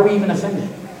God, why are we even offended?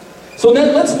 So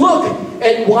then let's look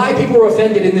at why people were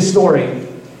offended in this story.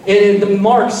 In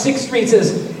Mark 6:3 it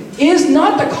says, is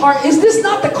this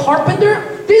not the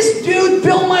carpenter? This dude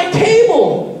built my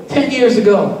table 10 years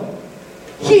ago.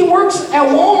 He works at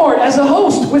Walmart as a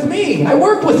host with me. I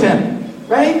work with him,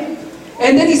 right?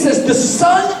 And then he says, the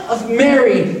son of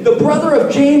Mary, the brother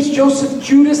of James, Joseph,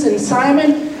 Judas, and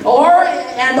Simon, are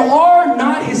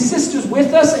not his sisters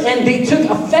with us? And they took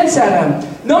offense at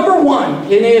him. Number one,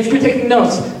 and if you're taking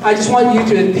notes, I just want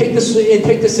you to take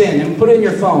this in and put it in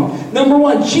your phone. Number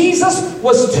one, Jesus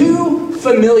was too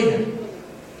familiar.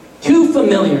 Too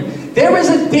familiar. There is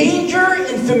a danger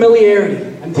in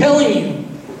familiarity. I'm telling you.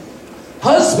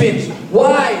 Husbands,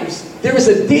 wives, there is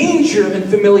a danger in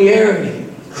familiarity.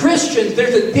 Christians,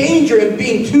 there's a danger in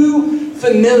being too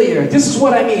familiar. This is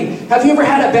what I mean. Have you ever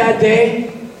had a bad day?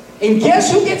 And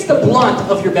guess who gets the blunt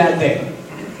of your bad day?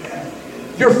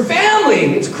 Your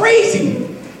family. It's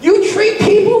crazy. You treat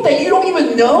people that you don't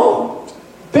even know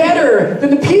better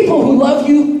than the people who love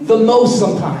you the most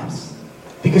sometimes.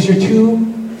 Because you're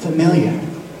too familiar.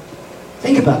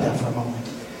 Think about that for a moment.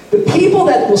 The people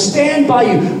that will stand by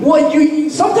you.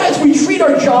 Sometimes we treat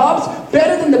our jobs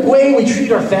better than the way we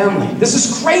treat our family. This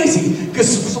is crazy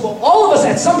because all of us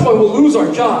at some point will lose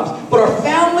our jobs. But our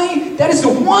family, that is the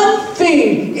one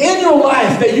thing in your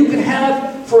life that you can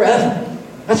have forever.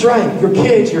 That's right, your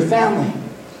kids, your family.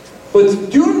 But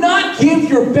do not give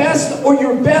your best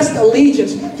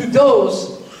allegiance to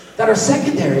those that are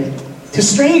secondary, to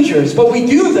strangers. But we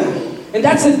do that. And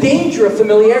that's the danger of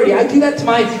familiarity. I do that to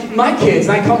my kids.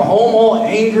 And I come home all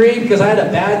angry because I had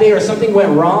a bad day or something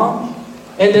went wrong.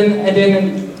 And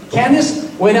then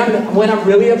Candace, when I'm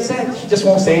really upset, she just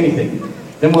won't say anything.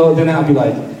 Then I'll be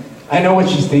like, I know what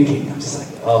she's thinking. I'm just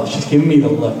like, oh, she's giving me the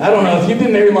look. I don't know. If you've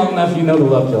been married long enough, you know the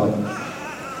look. You're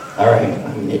like, all right,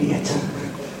 I'm an idiot.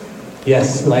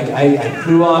 Yes, like I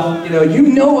flew off. You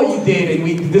know what you did, and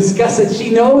we discussed it.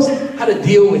 She knows how to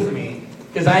deal with me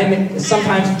because I'm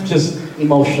sometimes just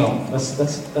emotional.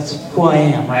 That's who I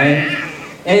am, right?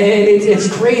 And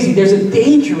it's crazy. There's a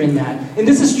danger in that. And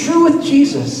this is true with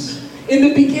Jesus. In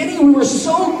the beginning, we were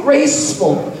so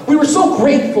graceful. We were so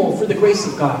grateful for the grace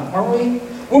of God, aren't we?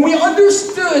 When we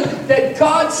understood that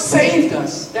God saved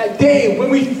us that day, when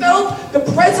we felt the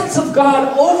presence of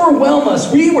God overwhelm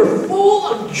us, we were full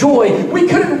of joy. We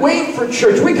couldn't wait for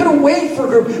church. We couldn't wait for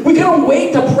group. We couldn't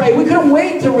wait to pray. We couldn't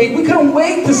wait to read. We couldn't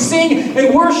wait to sing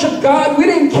and worship God. We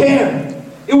didn't care.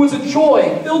 It was a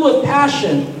joy filled with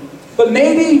passion. But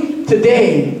maybe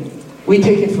today, we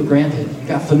take it for granted. It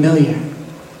got familiar.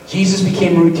 Jesus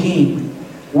became routine.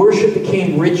 Worship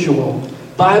became ritual.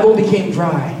 Bible became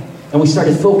dry. And we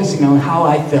started focusing on how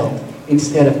I felt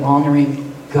instead of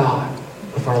honoring God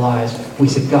with our lives. We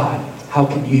said, God, how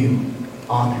can you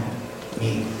honor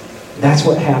me? That's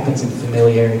what happens in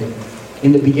familiarity.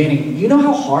 In the beginning, you know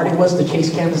how hard it was to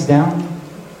chase Candace down?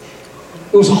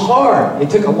 It was hard. It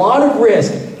took a lot of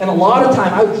risk and a lot of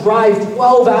time. I would drive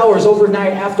 12 hours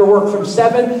overnight after work from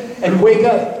 7 and wake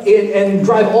up and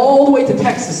drive all the way to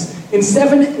Texas. And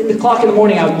 7 o'clock in the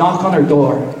morning, I would knock on her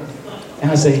door. And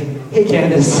I'd say, hey,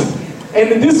 Candace.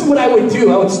 And this is what I would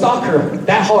do. I would stalk her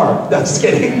that hard. No, just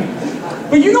kidding.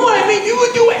 But you know what I mean? You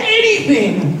would do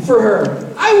anything for her.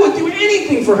 I would do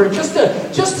anything for her just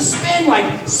to spend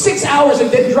like 6 hours and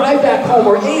then drive back home,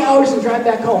 or 8 hours and drive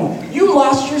back home. You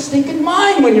lost your stinking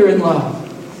mind when you're in love.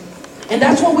 And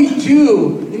that's what we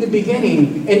do in the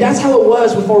beginning. And that's how it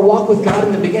was with our walk with God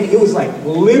in the beginning. It was like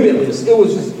limitless. It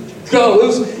was just go. It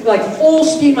was like full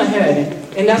steam ahead.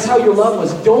 And that's how your love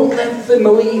was. Don't let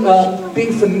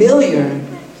being familiar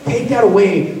take that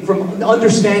away from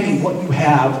understanding what you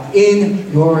have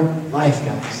in your life,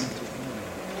 guys.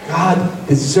 God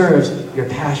deserves your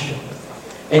passion.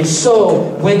 And so,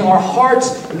 when our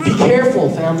hearts, be careful,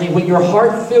 family, when your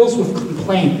heart fills with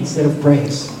complaint instead of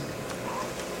praise.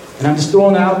 And I'm just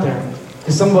throwing it out there,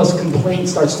 because some of us, complaint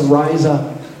starts to rise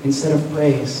up instead of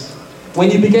praise. When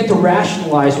you begin to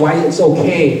rationalize why it's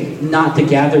okay not to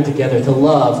gather together, to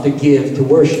love, to give, to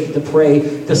worship, to pray,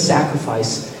 to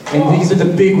sacrifice. And these are the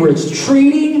big words.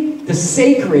 Treating the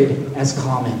sacred as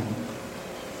common.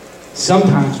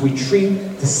 Sometimes we treat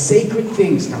the sacred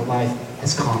things in our life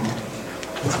as common.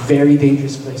 It's a very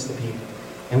dangerous place to be.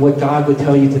 And what God would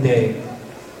tell you today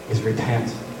is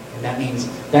repent. And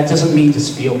that doesn't mean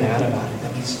just feel bad about it.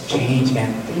 That means change,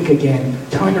 man. Think again.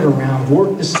 Turn it around.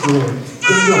 Work this through.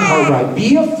 Get your heart right.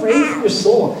 Be afraid for your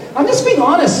soul. I'm just being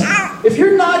honest. If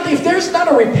there's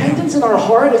not a repentance in our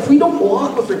heart, if we don't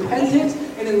walk with repentance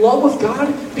and in love with God,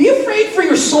 be afraid for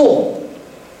your soul.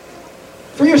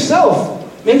 For yourself.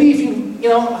 Maybe if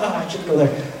I shouldn't go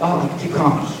there. Keep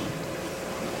calm.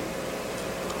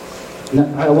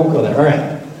 No, I won't go there. All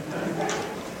right.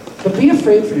 But be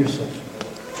afraid for your soul.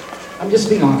 I'm just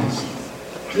being honest.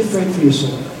 Be afraid for your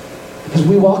soul. Because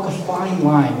we walk a fine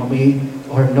line when we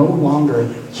are no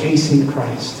longer chasing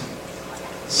Christ.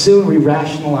 Soon we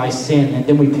rationalize sin, and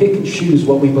then we pick and choose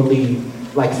what we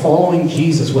believe. Like following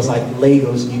Jesus was like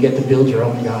Legos, and you get to build your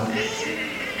own God.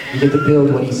 You get to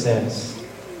build what he says.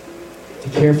 Be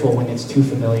careful when it's too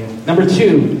familiar. Number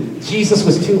 2, Jesus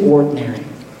was too ordinary.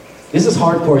 This is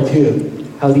hardcore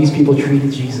too, how these people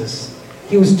treated Jesus.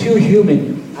 He was too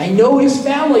human. I know his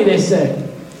family, they said.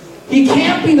 He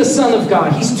can't be the Son of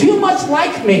God. He's too much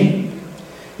like me.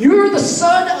 You're the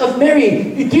son of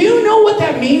Mary. Do you know what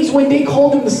that means when they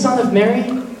called him the son of Mary?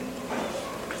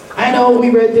 I know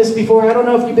we read this before. I don't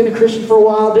know if you've been a Christian for a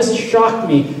while. This shocked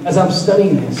me as I'm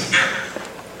studying this.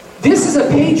 This is a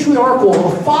patriarchal,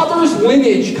 a father's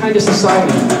lineage kind of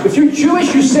society. If you're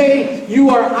Jewish, you say you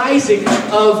are Isaac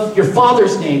of your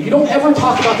father's name. You don't ever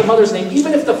talk about the mother's name.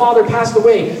 Even if the father passed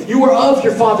away, you are of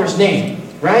your father's name,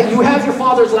 right? You have your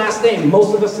father's last name,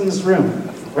 most of us in this room,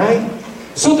 right?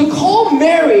 So to call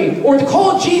Mary, or to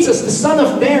call Jesus the son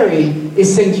of Mary,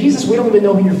 is saying, Jesus, we don't even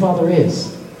know who your father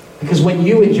is. Because when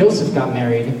you and Joseph got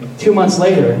married, 2 months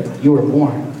later, you were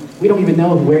born. We don't even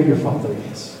know where your father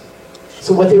is.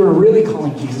 So what they were really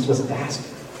calling Jesus was a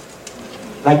bastard.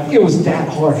 Like, it was that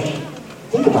harsh.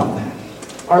 Think about that.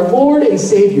 Our Lord and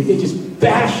Savior, they just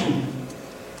bash him.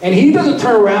 And he doesn't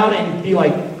turn around and be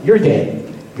like, you're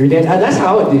dead. You're dead. That's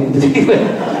how it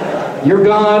did. You're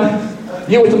gone.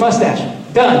 You with the mustache.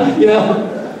 Done,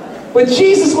 But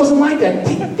Jesus wasn't like that.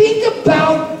 Think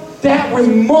about that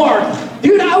remark.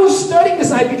 Dude, I was studying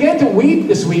this. I began to weep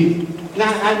this week.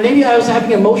 Now, maybe I was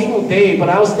having an emotional day, but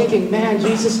I was thinking, man,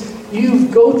 Jesus, you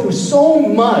go through so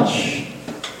much,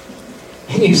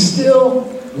 and you still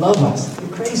love us.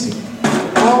 You're crazy.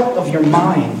 Out of your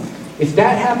mind. If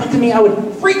that happened to me, I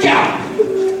would freak out.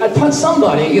 I'd punch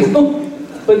somebody,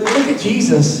 But look at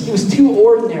Jesus. He was too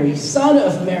ordinary. Son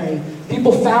of Mary.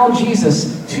 People found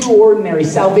Jesus too ordinary.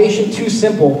 Salvation too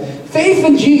simple. Faith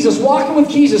in Jesus, walking with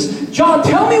Jesus. John,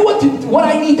 tell me what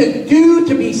I need to do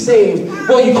to be saved.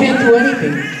 Well, you can't do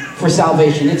anything for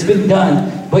salvation. It's been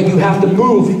done. But you have to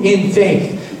move in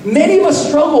faith. Many of us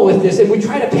struggle with this, and we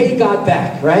try to pay God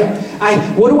back, right?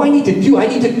 What do I need to do? I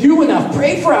need to do enough.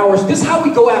 Pray for hours. This is how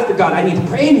we go after God. I need to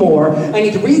pray more. I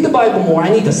need to read the Bible more. I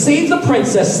need to save the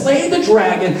princess, slay the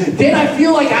dragon. Then I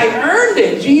feel like I earned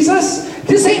it, Jesus.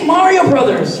 This ain't Mario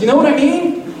Brothers. You know what I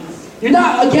mean? You're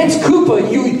not against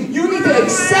Koopa. You need to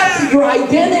accept your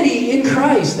identity in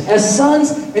Christ as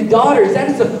sons and daughters. That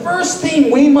is the first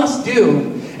thing we must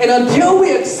do. And until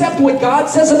we accept what God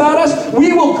says about us,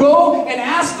 we will go and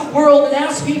ask the world and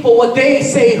ask people what they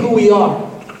say who we are.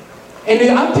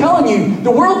 And I'm telling you,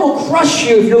 the world will crush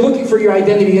you if you're looking for your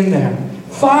identity in there.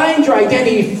 Find your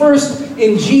identity first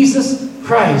in Jesus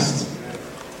Christ.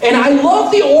 And I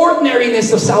love the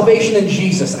ordinariness of salvation in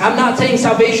Jesus. I'm not saying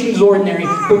salvation is ordinary,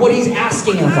 but what he's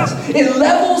asking of us. It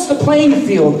levels the playing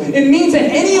field. It means that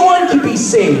anyone can be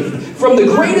saved. From the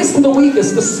greatest to the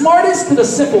weakest, the smartest to the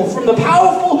simple, from the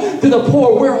powerful to the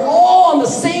poor. We're all on the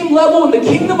same level in the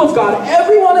kingdom of God.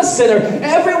 Everyone a sinner,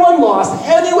 everyone lost,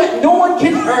 anyone, no one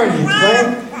can earn it,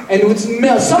 right? And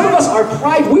some of us are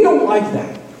pride. We don't like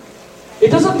that. It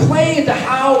doesn't play into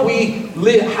how we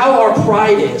live, how our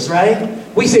pride is, right?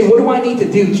 We say, what do I need to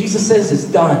do? Jesus says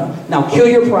it's done. Now kill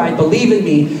your pride, believe in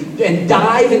me, and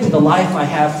dive into the life I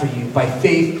have for you by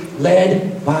faith,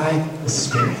 led by the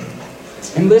Spirit.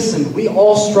 And listen, we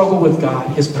all struggle with God,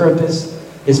 His purpose,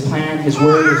 His plan, His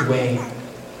word, His way.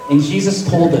 And Jesus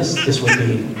told us this would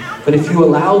be. But if you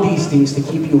allow these things to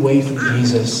keep you away from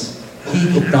Jesus,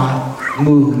 He could not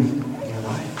move in your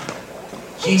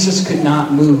life. Jesus could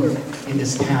not move in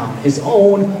this town, His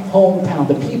own hometown,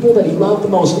 the people that He loved the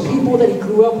most, the people that He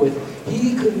grew up with.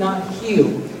 He could not heal.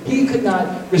 He could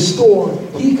not restore.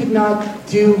 He could not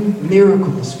do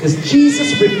miracles because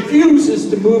Jesus refuses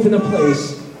to move in a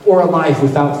place or a life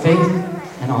without faith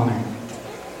and honor.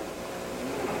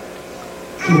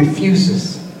 He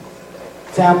refuses.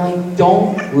 Family,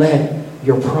 don't let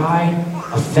your pride,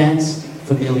 offense,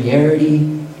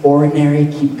 familiarity, ordinary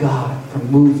keep God from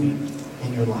moving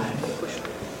in your life.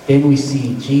 Then we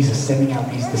see Jesus sending out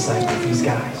these disciples, these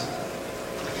guys.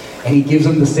 And He gives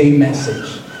them the same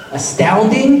message.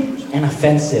 Astounding and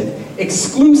offensive.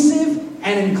 Exclusive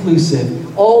and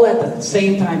inclusive. All at the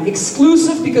same time.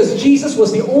 Exclusive because Jesus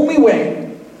was the only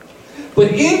way.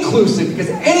 But inclusive because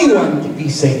anyone can be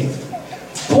saved.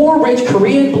 Poor, rich,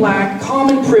 Korean, black,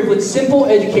 common, privileged, simple,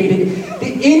 educated.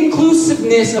 The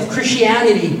inclusiveness of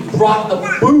Christianity brought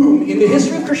a boom. In the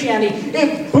history of Christianity,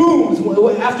 it booms.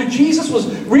 After Jesus was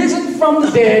risen from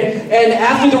the dead, and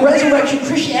after the resurrection,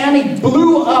 Christianity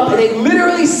blew up, and it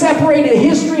literally separated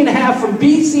history in half from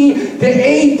BC to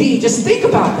AD. Just think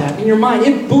about that in your mind.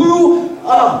 It blew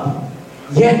up.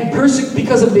 Yet,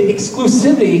 because of the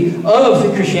exclusivity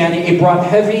of Christianity, it brought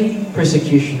heavy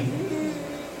persecution.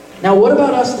 Now, what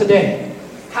about us today?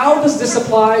 How does this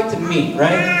apply to me,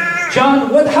 right? John,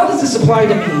 how does this apply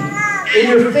to me? In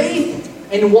your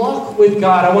faith and walk with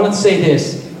God, I want to say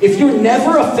this. If you're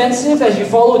never offensive as you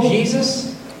follow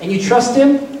Jesus and you trust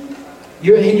Him,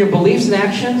 you're in your beliefs and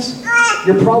actions,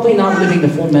 you're probably not living the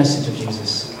full message of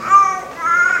Jesus.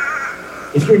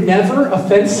 If you're never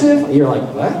offensive, you're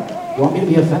like, what? You want me to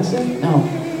be offensive?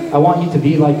 No. I want you to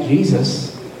be like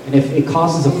Jesus. And if it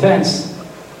causes offense,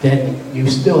 then you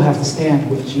still have to stand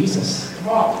with Jesus.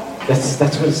 That's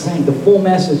what it's saying, the full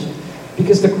message.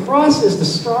 Because the cross is the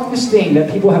strongest thing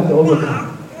that people have to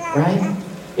overcome, right?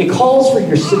 It calls for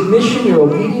your submission, your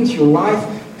obedience, your life,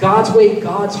 God's way,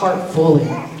 God's heart fully.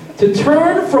 To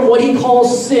turn from what He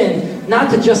calls sin, not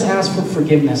to just ask for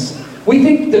forgiveness. We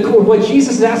think what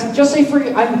Jesus is asking, just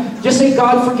say,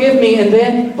 God, forgive me, and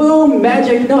then, boom,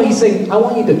 magic. No, He's saying, I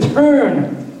want you to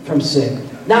turn from sin.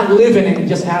 Not live in it and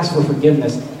just ask for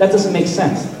forgiveness. That doesn't make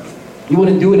sense. You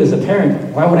wouldn't do it as a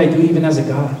parent. Why would I do it even as a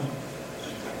God?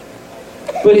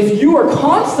 But if you are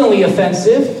constantly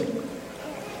offensive,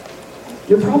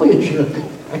 you're probably a jerk.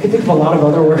 I could think of a lot of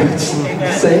other words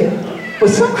to say. But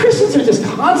some Christians are just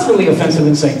constantly offensive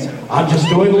and saying, I'm just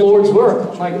doing the Lord's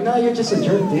work. I'm like, no, you're just a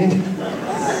jerk, dude.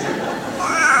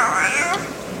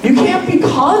 You can't be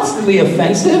constantly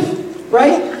offensive,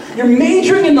 right? You're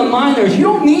majoring in the minors. You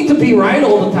don't need to be right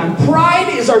all the time. Pride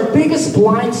is our biggest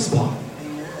blind spot.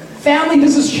 Family,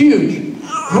 this is huge.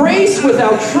 Grace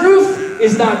without truth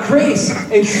is not grace.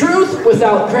 And truth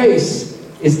without grace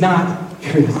is not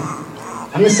truth.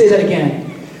 I'm going to say that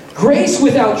again. Grace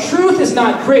without truth is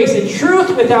not grace. And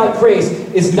truth without grace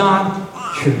is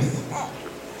not truth.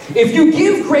 If you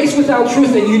give grace without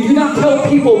truth and you do not tell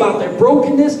people about their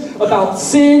brokenness, about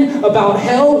sin, about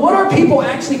hell, what are people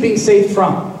actually being saved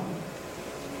from?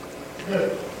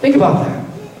 Think about that.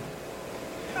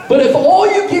 But if all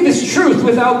you give is truth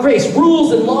without grace,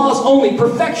 rules and laws only,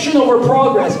 perfection over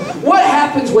progress, what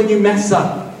happens when you mess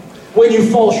up? When you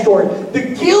fall short? The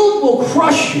guilt will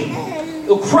crush you.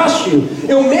 It'll crush you.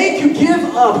 It'll make you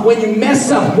give up when you mess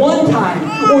up one time,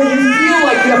 or you feel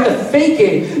like you have to fake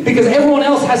it because everyone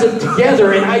else has it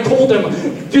together and I told them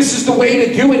this is the way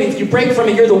to do it. If you break from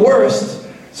it, you're the worst.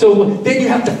 So then you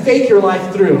have to fake your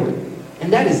life through.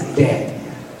 And that is dead.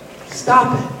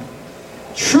 Stop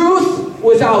it. Truth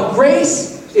without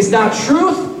grace is not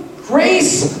truth.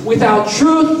 Grace without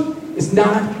truth is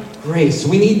not grace.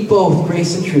 We need both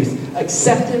grace and truth,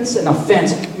 acceptance and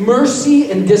offense,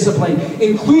 mercy and discipline,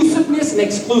 inclusiveness and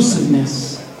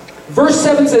exclusiveness. Verse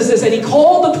 7 says this, and he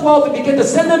called the 12 and began to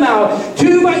send them out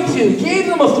 2 by 2, gave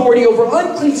them authority over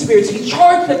unclean spirits. He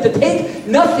charged them to take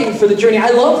nothing for the journey. I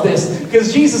love this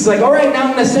because Jesus is like, all right, now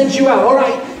I'm going to send you out. All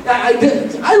right.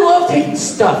 I love taking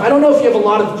stuff. I don't know if you have a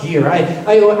lot of gear.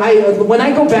 When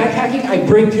I go backpacking, I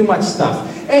bring too much stuff.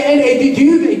 And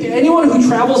anyone who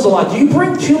travels a lot, do you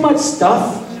bring too much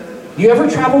stuff? Do you ever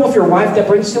travel with your wife that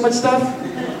brings too much stuff?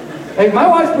 Like my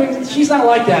wife she's not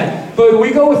like that. But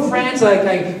we go with friends,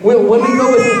 when we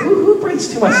go with, who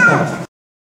brings too much stuff?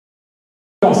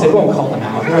 We won't call them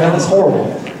out. That's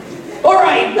horrible. All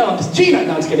right, no, just Gina.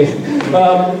 No, I'm just kidding.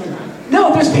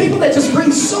 No, there's people that just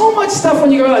bring so much stuff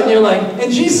when you go out, and you're like,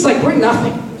 and Jesus is like, bring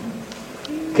nothing.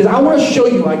 Because I want to show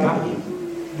you I got you.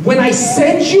 When I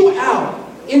send you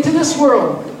out into this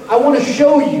world, I want to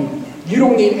show you you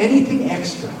don't need anything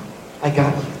extra. I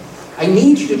got you. I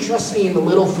need you to trust me in the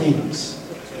little things.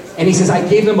 And he says, I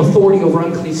gave them authority over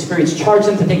unclean spirits, charged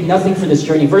them to take nothing for this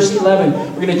journey. Verse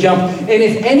 11, we're going to jump. And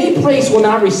if any place will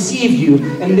not receive you,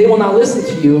 and they will not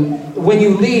listen to you, when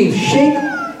you leave, shake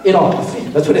it off.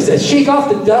 That's what it says. Shake off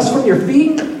the dust from your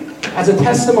feet as a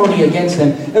testimony against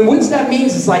them. And what that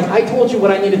means is like, I told you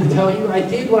what I needed to tell you. I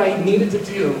did what I needed to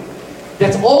do.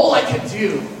 That's all I could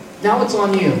do. Now it's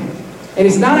on you. And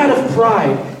it's not out of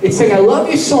pride. It's saying, I love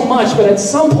you so much, but at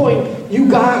some point, you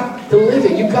got to live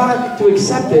it. You got to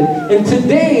accept it. And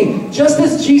today, just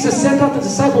as Jesus sent out the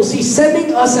disciples, he's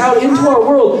sending us out into our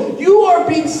world. You are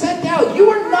being sent out. You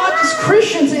are not just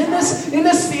Christians in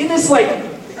this like,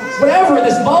 whatever,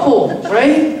 this bubble,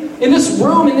 right? In this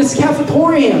room, in this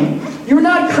cafetorium. You're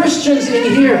not Christians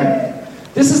in here.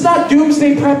 This is not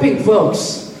doomsday prepping,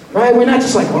 folks. Right? We're not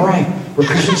just like, all right, we're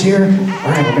Christians here. All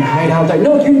right, we're going to hide out there.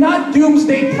 No, you're not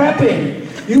doomsday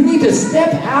prepping. You need to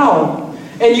step out.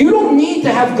 And you don't need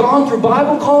to have gone through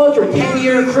Bible college or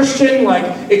 10-year Christian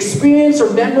experience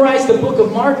or memorized the book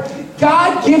of Mark.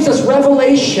 God gives us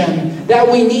revelation that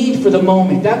we need for the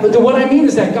moment. What I mean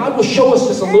is that God will show us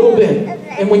just a little bit.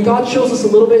 And when God shows us a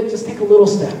little bit, just take a little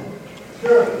step.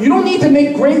 You don't need to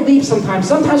make great leaps sometimes.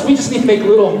 Sometimes we just need to make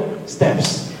little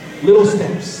steps. Little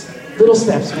steps. Little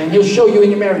steps, man. He'll show you in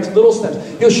your marriage, little steps.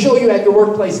 He'll show you at your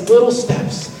workplace, little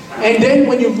steps. And then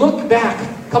when you look back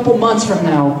a couple months from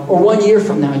now or 1 year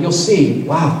from now, you'll see,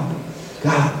 wow,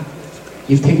 God,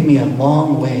 you've taken me a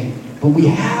long way. But we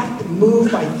have to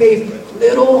move by faith,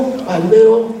 little by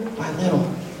little by little.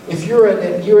 If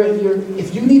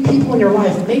if you need people in your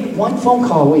life, make one phone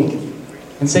call a week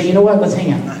and say, you know what, let's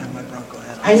hang out.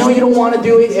 I know you don't want to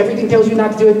do it. Everything tells you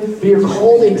not to do it, but you're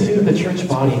called into the church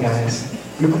body, guys.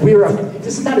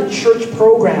 This is not a church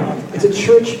program. It's a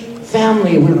church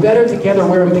family. We're better together.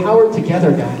 We're empowered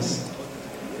together, guys.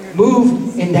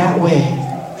 Move in that way.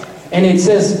 And it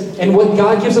says, and when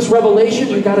God gives us revelation,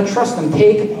 you got to trust Him.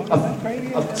 Take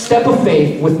a step of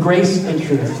faith with grace and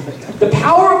truth. The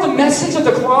power of the message of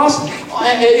the cross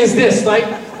is this. Like,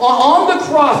 on the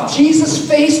cross, Jesus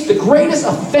faced the greatest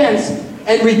offense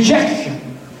and rejection.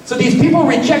 So these people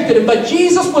rejected Him, but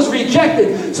Jesus was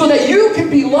rejected so that you can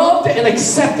be loved and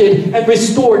accepted and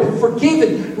restored,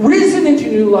 forgiven, risen into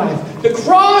new life. The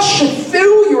cross should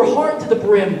fill your heart to the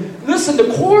brim. Listen,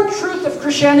 the core truth of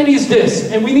Christianity is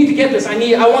this, and we need to get this.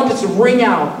 I want this to ring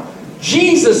out.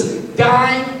 Jesus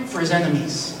died for His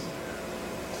enemies.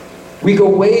 We go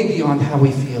way beyond how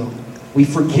we feel. We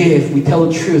forgive, we tell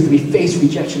the truth, we face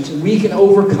rejection, so we can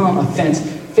overcome offense,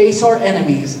 face our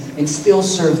enemies, and still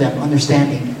serve them,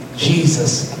 understanding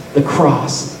Jesus, the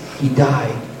cross, He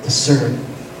died to serve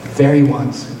the very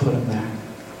ones who put Him there.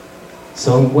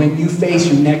 So when you face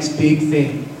your next big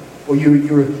thing, or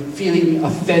you're feeling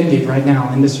offended right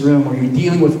now in this room, or you're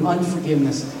dealing with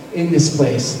unforgiveness in this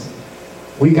place,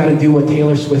 we got to do what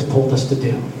Taylor Swift told us to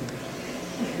do.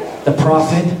 The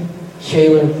prophet,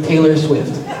 Taylor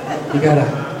Swift. You got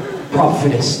to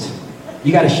prophetess.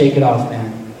 You got to shake it off,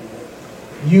 man.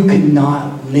 You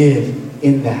cannot live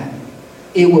in that.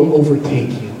 It will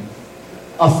overtake you.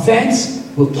 Offense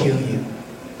will kill you.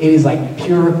 It is like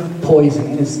pure poison,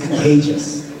 and it's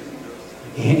contagious.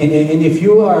 And if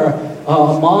you are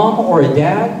a mom or a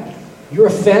dad, your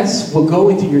offense will go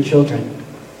into your children.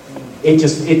 It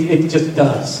just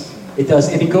does. It does.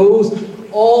 And it goes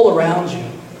all around you.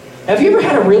 Have you ever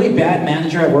had a really bad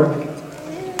manager at work?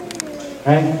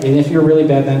 Right? And if you're a really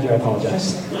bad manager, I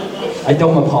apologize. I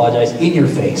don't apologize in your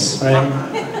face,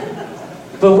 right?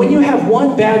 But when you have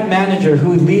one bad manager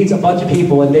who leads a bunch of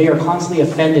people and they are constantly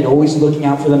offended, always looking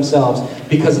out for themselves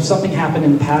because of something happened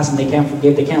in the past and they can't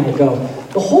forgive, they can't let go,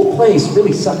 the whole place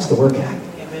really sucks to work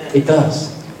at. It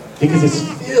does. because it's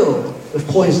filled with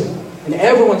poison. And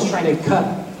everyone's trying to cut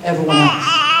everyone else.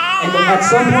 And then at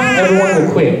some point, everyone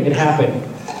will quit. It happened.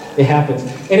 It happens.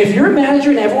 And if you're a manager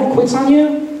and everyone quits on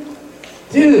you,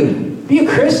 dude, be a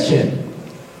Christian.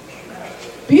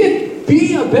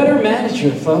 Be a better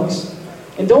manager, folks.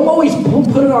 And don't always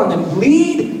put it on them.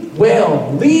 Lead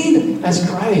well. Lead as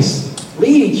Christ.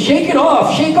 Lead. Shake it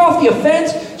off. Shake off the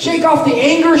offense. Shake off the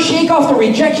anger. Shake off the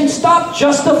rejection. Stop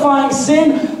justifying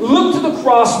sin. Look to the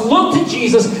cross. Look to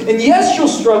Jesus. And yes, you'll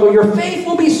struggle. Your faith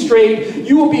will be straight.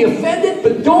 You will be offended,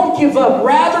 but don't give up.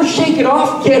 Rather, shake it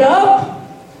off. Get up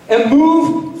and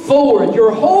move forward.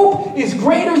 Your hope is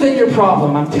greater than your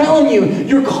problem. I'm telling you,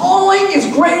 your calling is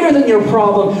greater than your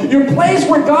problem. Your place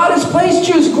where God has placed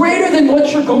you is greater than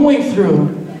what you're going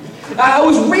through. I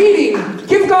was reading.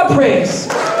 Give God praise.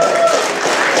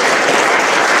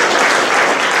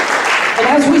 And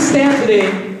as we stand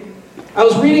today, I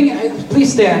was reading,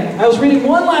 please stand. I was reading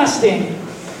one last thing.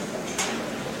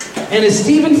 And it's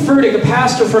Stephen Furtick, a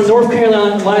pastor from North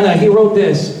Carolina. He wrote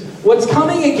this: "What's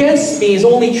coming against me is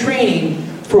only training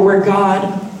for where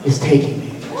God is taking me."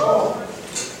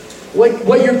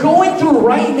 What you're going through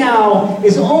right now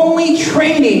is only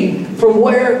training for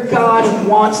where God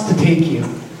wants to take you.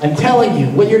 I'm telling you,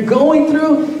 what you're going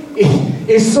through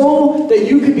is so that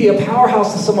you could be a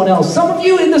powerhouse to someone else. Some of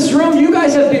you in this room, you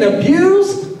guys have been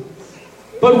abused,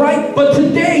 but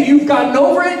today you've gotten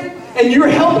over it, and you're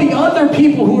helping other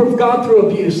people who have gone through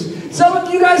abuse. Some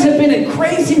of you guys have been in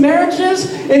crazy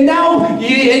marriages, and now the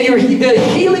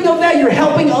healing of that, you're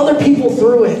helping other people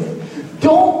through it.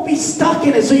 Don't be stuck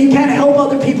in it so you can't help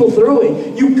other people through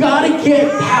it. You got to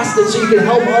get past it so you can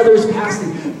help others past it.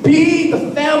 Be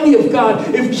the family of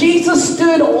God. If Jesus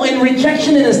stood in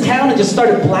rejection in his town and just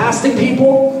started blasting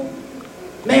people,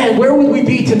 man, where would we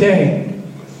be today?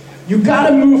 You got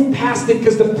to move past it,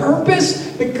 because the purpose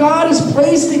that God has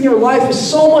placed in your life is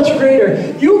so much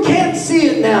greater. You can't see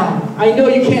it now. I know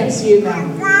you can't see it now.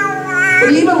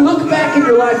 But even look back in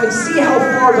your life and see how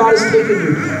far God has taken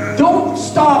you. Don't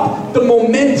stop the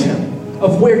momentum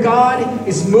of where God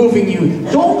is moving you.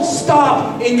 Don't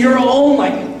stop in your own,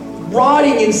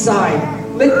 rotting inside.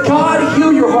 Let God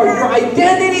heal your heart. Your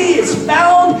identity is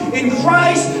found in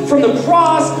Christ from the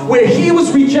cross, where he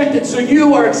was rejected, so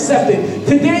you are accepted.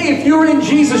 Today, if you're in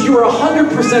Jesus, you are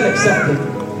 100% accepted.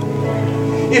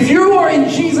 If you are in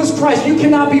Jesus Christ, you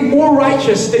cannot be more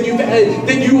righteous than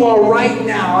you are right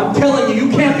now. I'm telling you,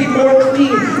 you can't be more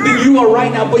clean than you are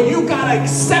right now. But you got to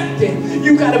accept it.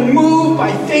 You got to move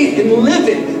by faith and live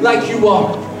it like you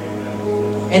are.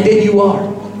 And then you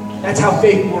are. That's how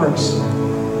faith works.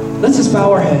 Let's just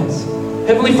bow our heads.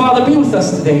 Heavenly Father, be with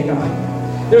us today,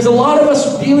 God. There's a lot of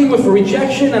us dealing with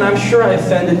rejection, and I'm sure I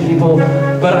offended people,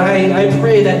 but I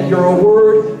pray that your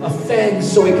word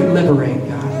offends so it can liberate,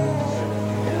 God.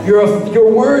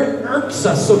 Your word irks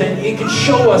us so that it can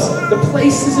show us the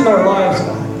places in our lives,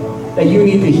 God, that you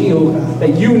need to heal, God,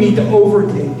 that you need to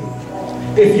overtake.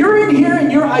 If you're in here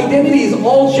and your identity is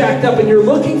all jacked up and you're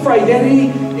looking for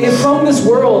identity from this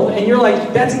world, and you're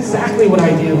like, that's exactly what I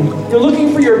do. You're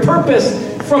looking for your purpose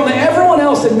from everyone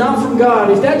else and not from God.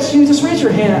 If that's you, just raise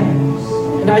your hand.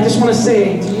 And I just want to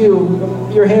say to you,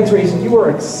 your hand's raised, you are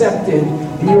accepted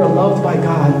and you are loved by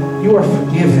God. You are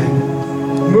forgiven.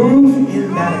 Move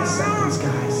in that acceptance,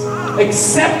 guys.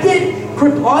 Accept it,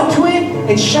 grip onto it,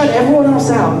 and shut everyone else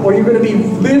out, or you're going to be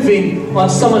living on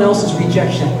someone else's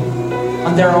rejection,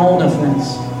 on their own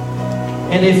offense.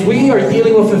 And if we are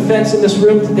dealing with offense in this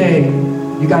room today,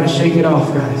 you got to shake it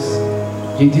off,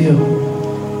 guys. You do.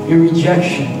 Your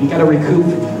rejection, you got to recoup.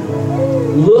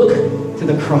 Look to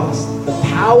the cross. The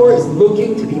power is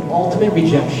looking to the ultimate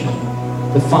rejection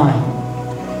to find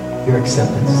your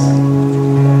acceptance.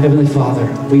 Heavenly Father,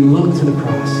 we look to the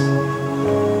cross.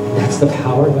 That's the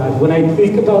power, God. When I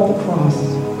think about the cross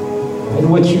and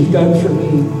what you've done for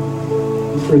me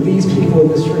and for these people in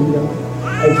this room, God,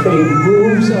 I pray it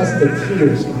moves us to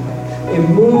tears, God. It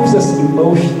moves us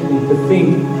emotionally to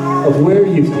think of where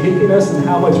you've taken us and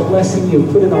how much blessing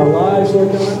you've put in our lives,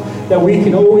 Lord God, that we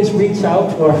can always reach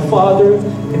out to our Father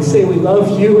and say we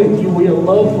love you and we are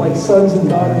loved like sons and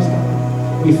daughters,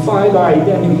 God. We find our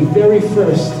identity very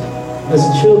first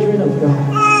as children of God.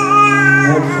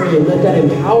 And I pray, let that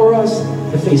empower us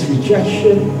to face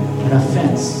rejection and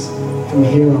offense from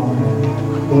here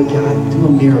on. Lord God, do a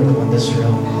miracle in this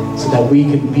room so that we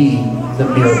can be the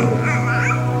miracle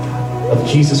of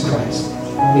Jesus Christ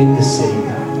in this city,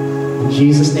 God. In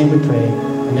Jesus' name we pray.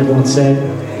 And everyone said,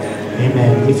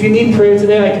 amen. If you need prayer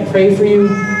today, I can pray for you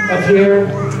up here.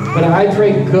 But I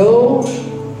pray, go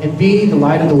and be the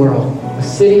light of the world. A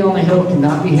city on the hill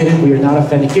cannot be hidden. We are not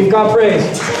offended. Give God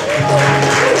praise.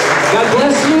 God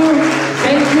bless you.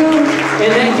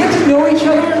 And then get to know each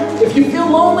other. If you feel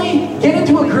lonely, get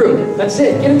into a group. That's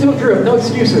it. Get into a group. No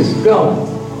excuses. Go.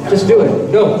 Just do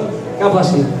it. Go. God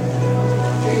bless you.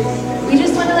 We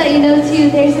just want to let you know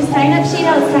too, there's a sign-up sheet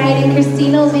outside, and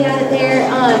Christina will be out there.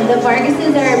 The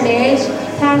Vargases are our marriage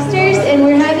pastors, and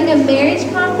we're having a marriage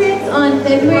conference on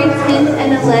February 10th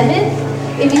and 11th.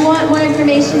 If you want more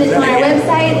information, it's on our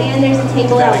website, and there's a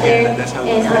table out there,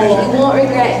 and you won't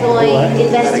regret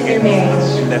invest in your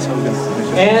marriage.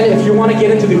 And if you want to get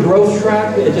into the growth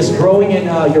track, just growing in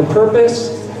your purpose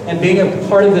and being a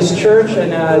part of this church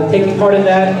and taking part in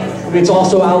that, it's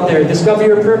also out there. Discover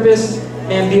your purpose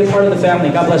and be a part of the family.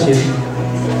 God bless you.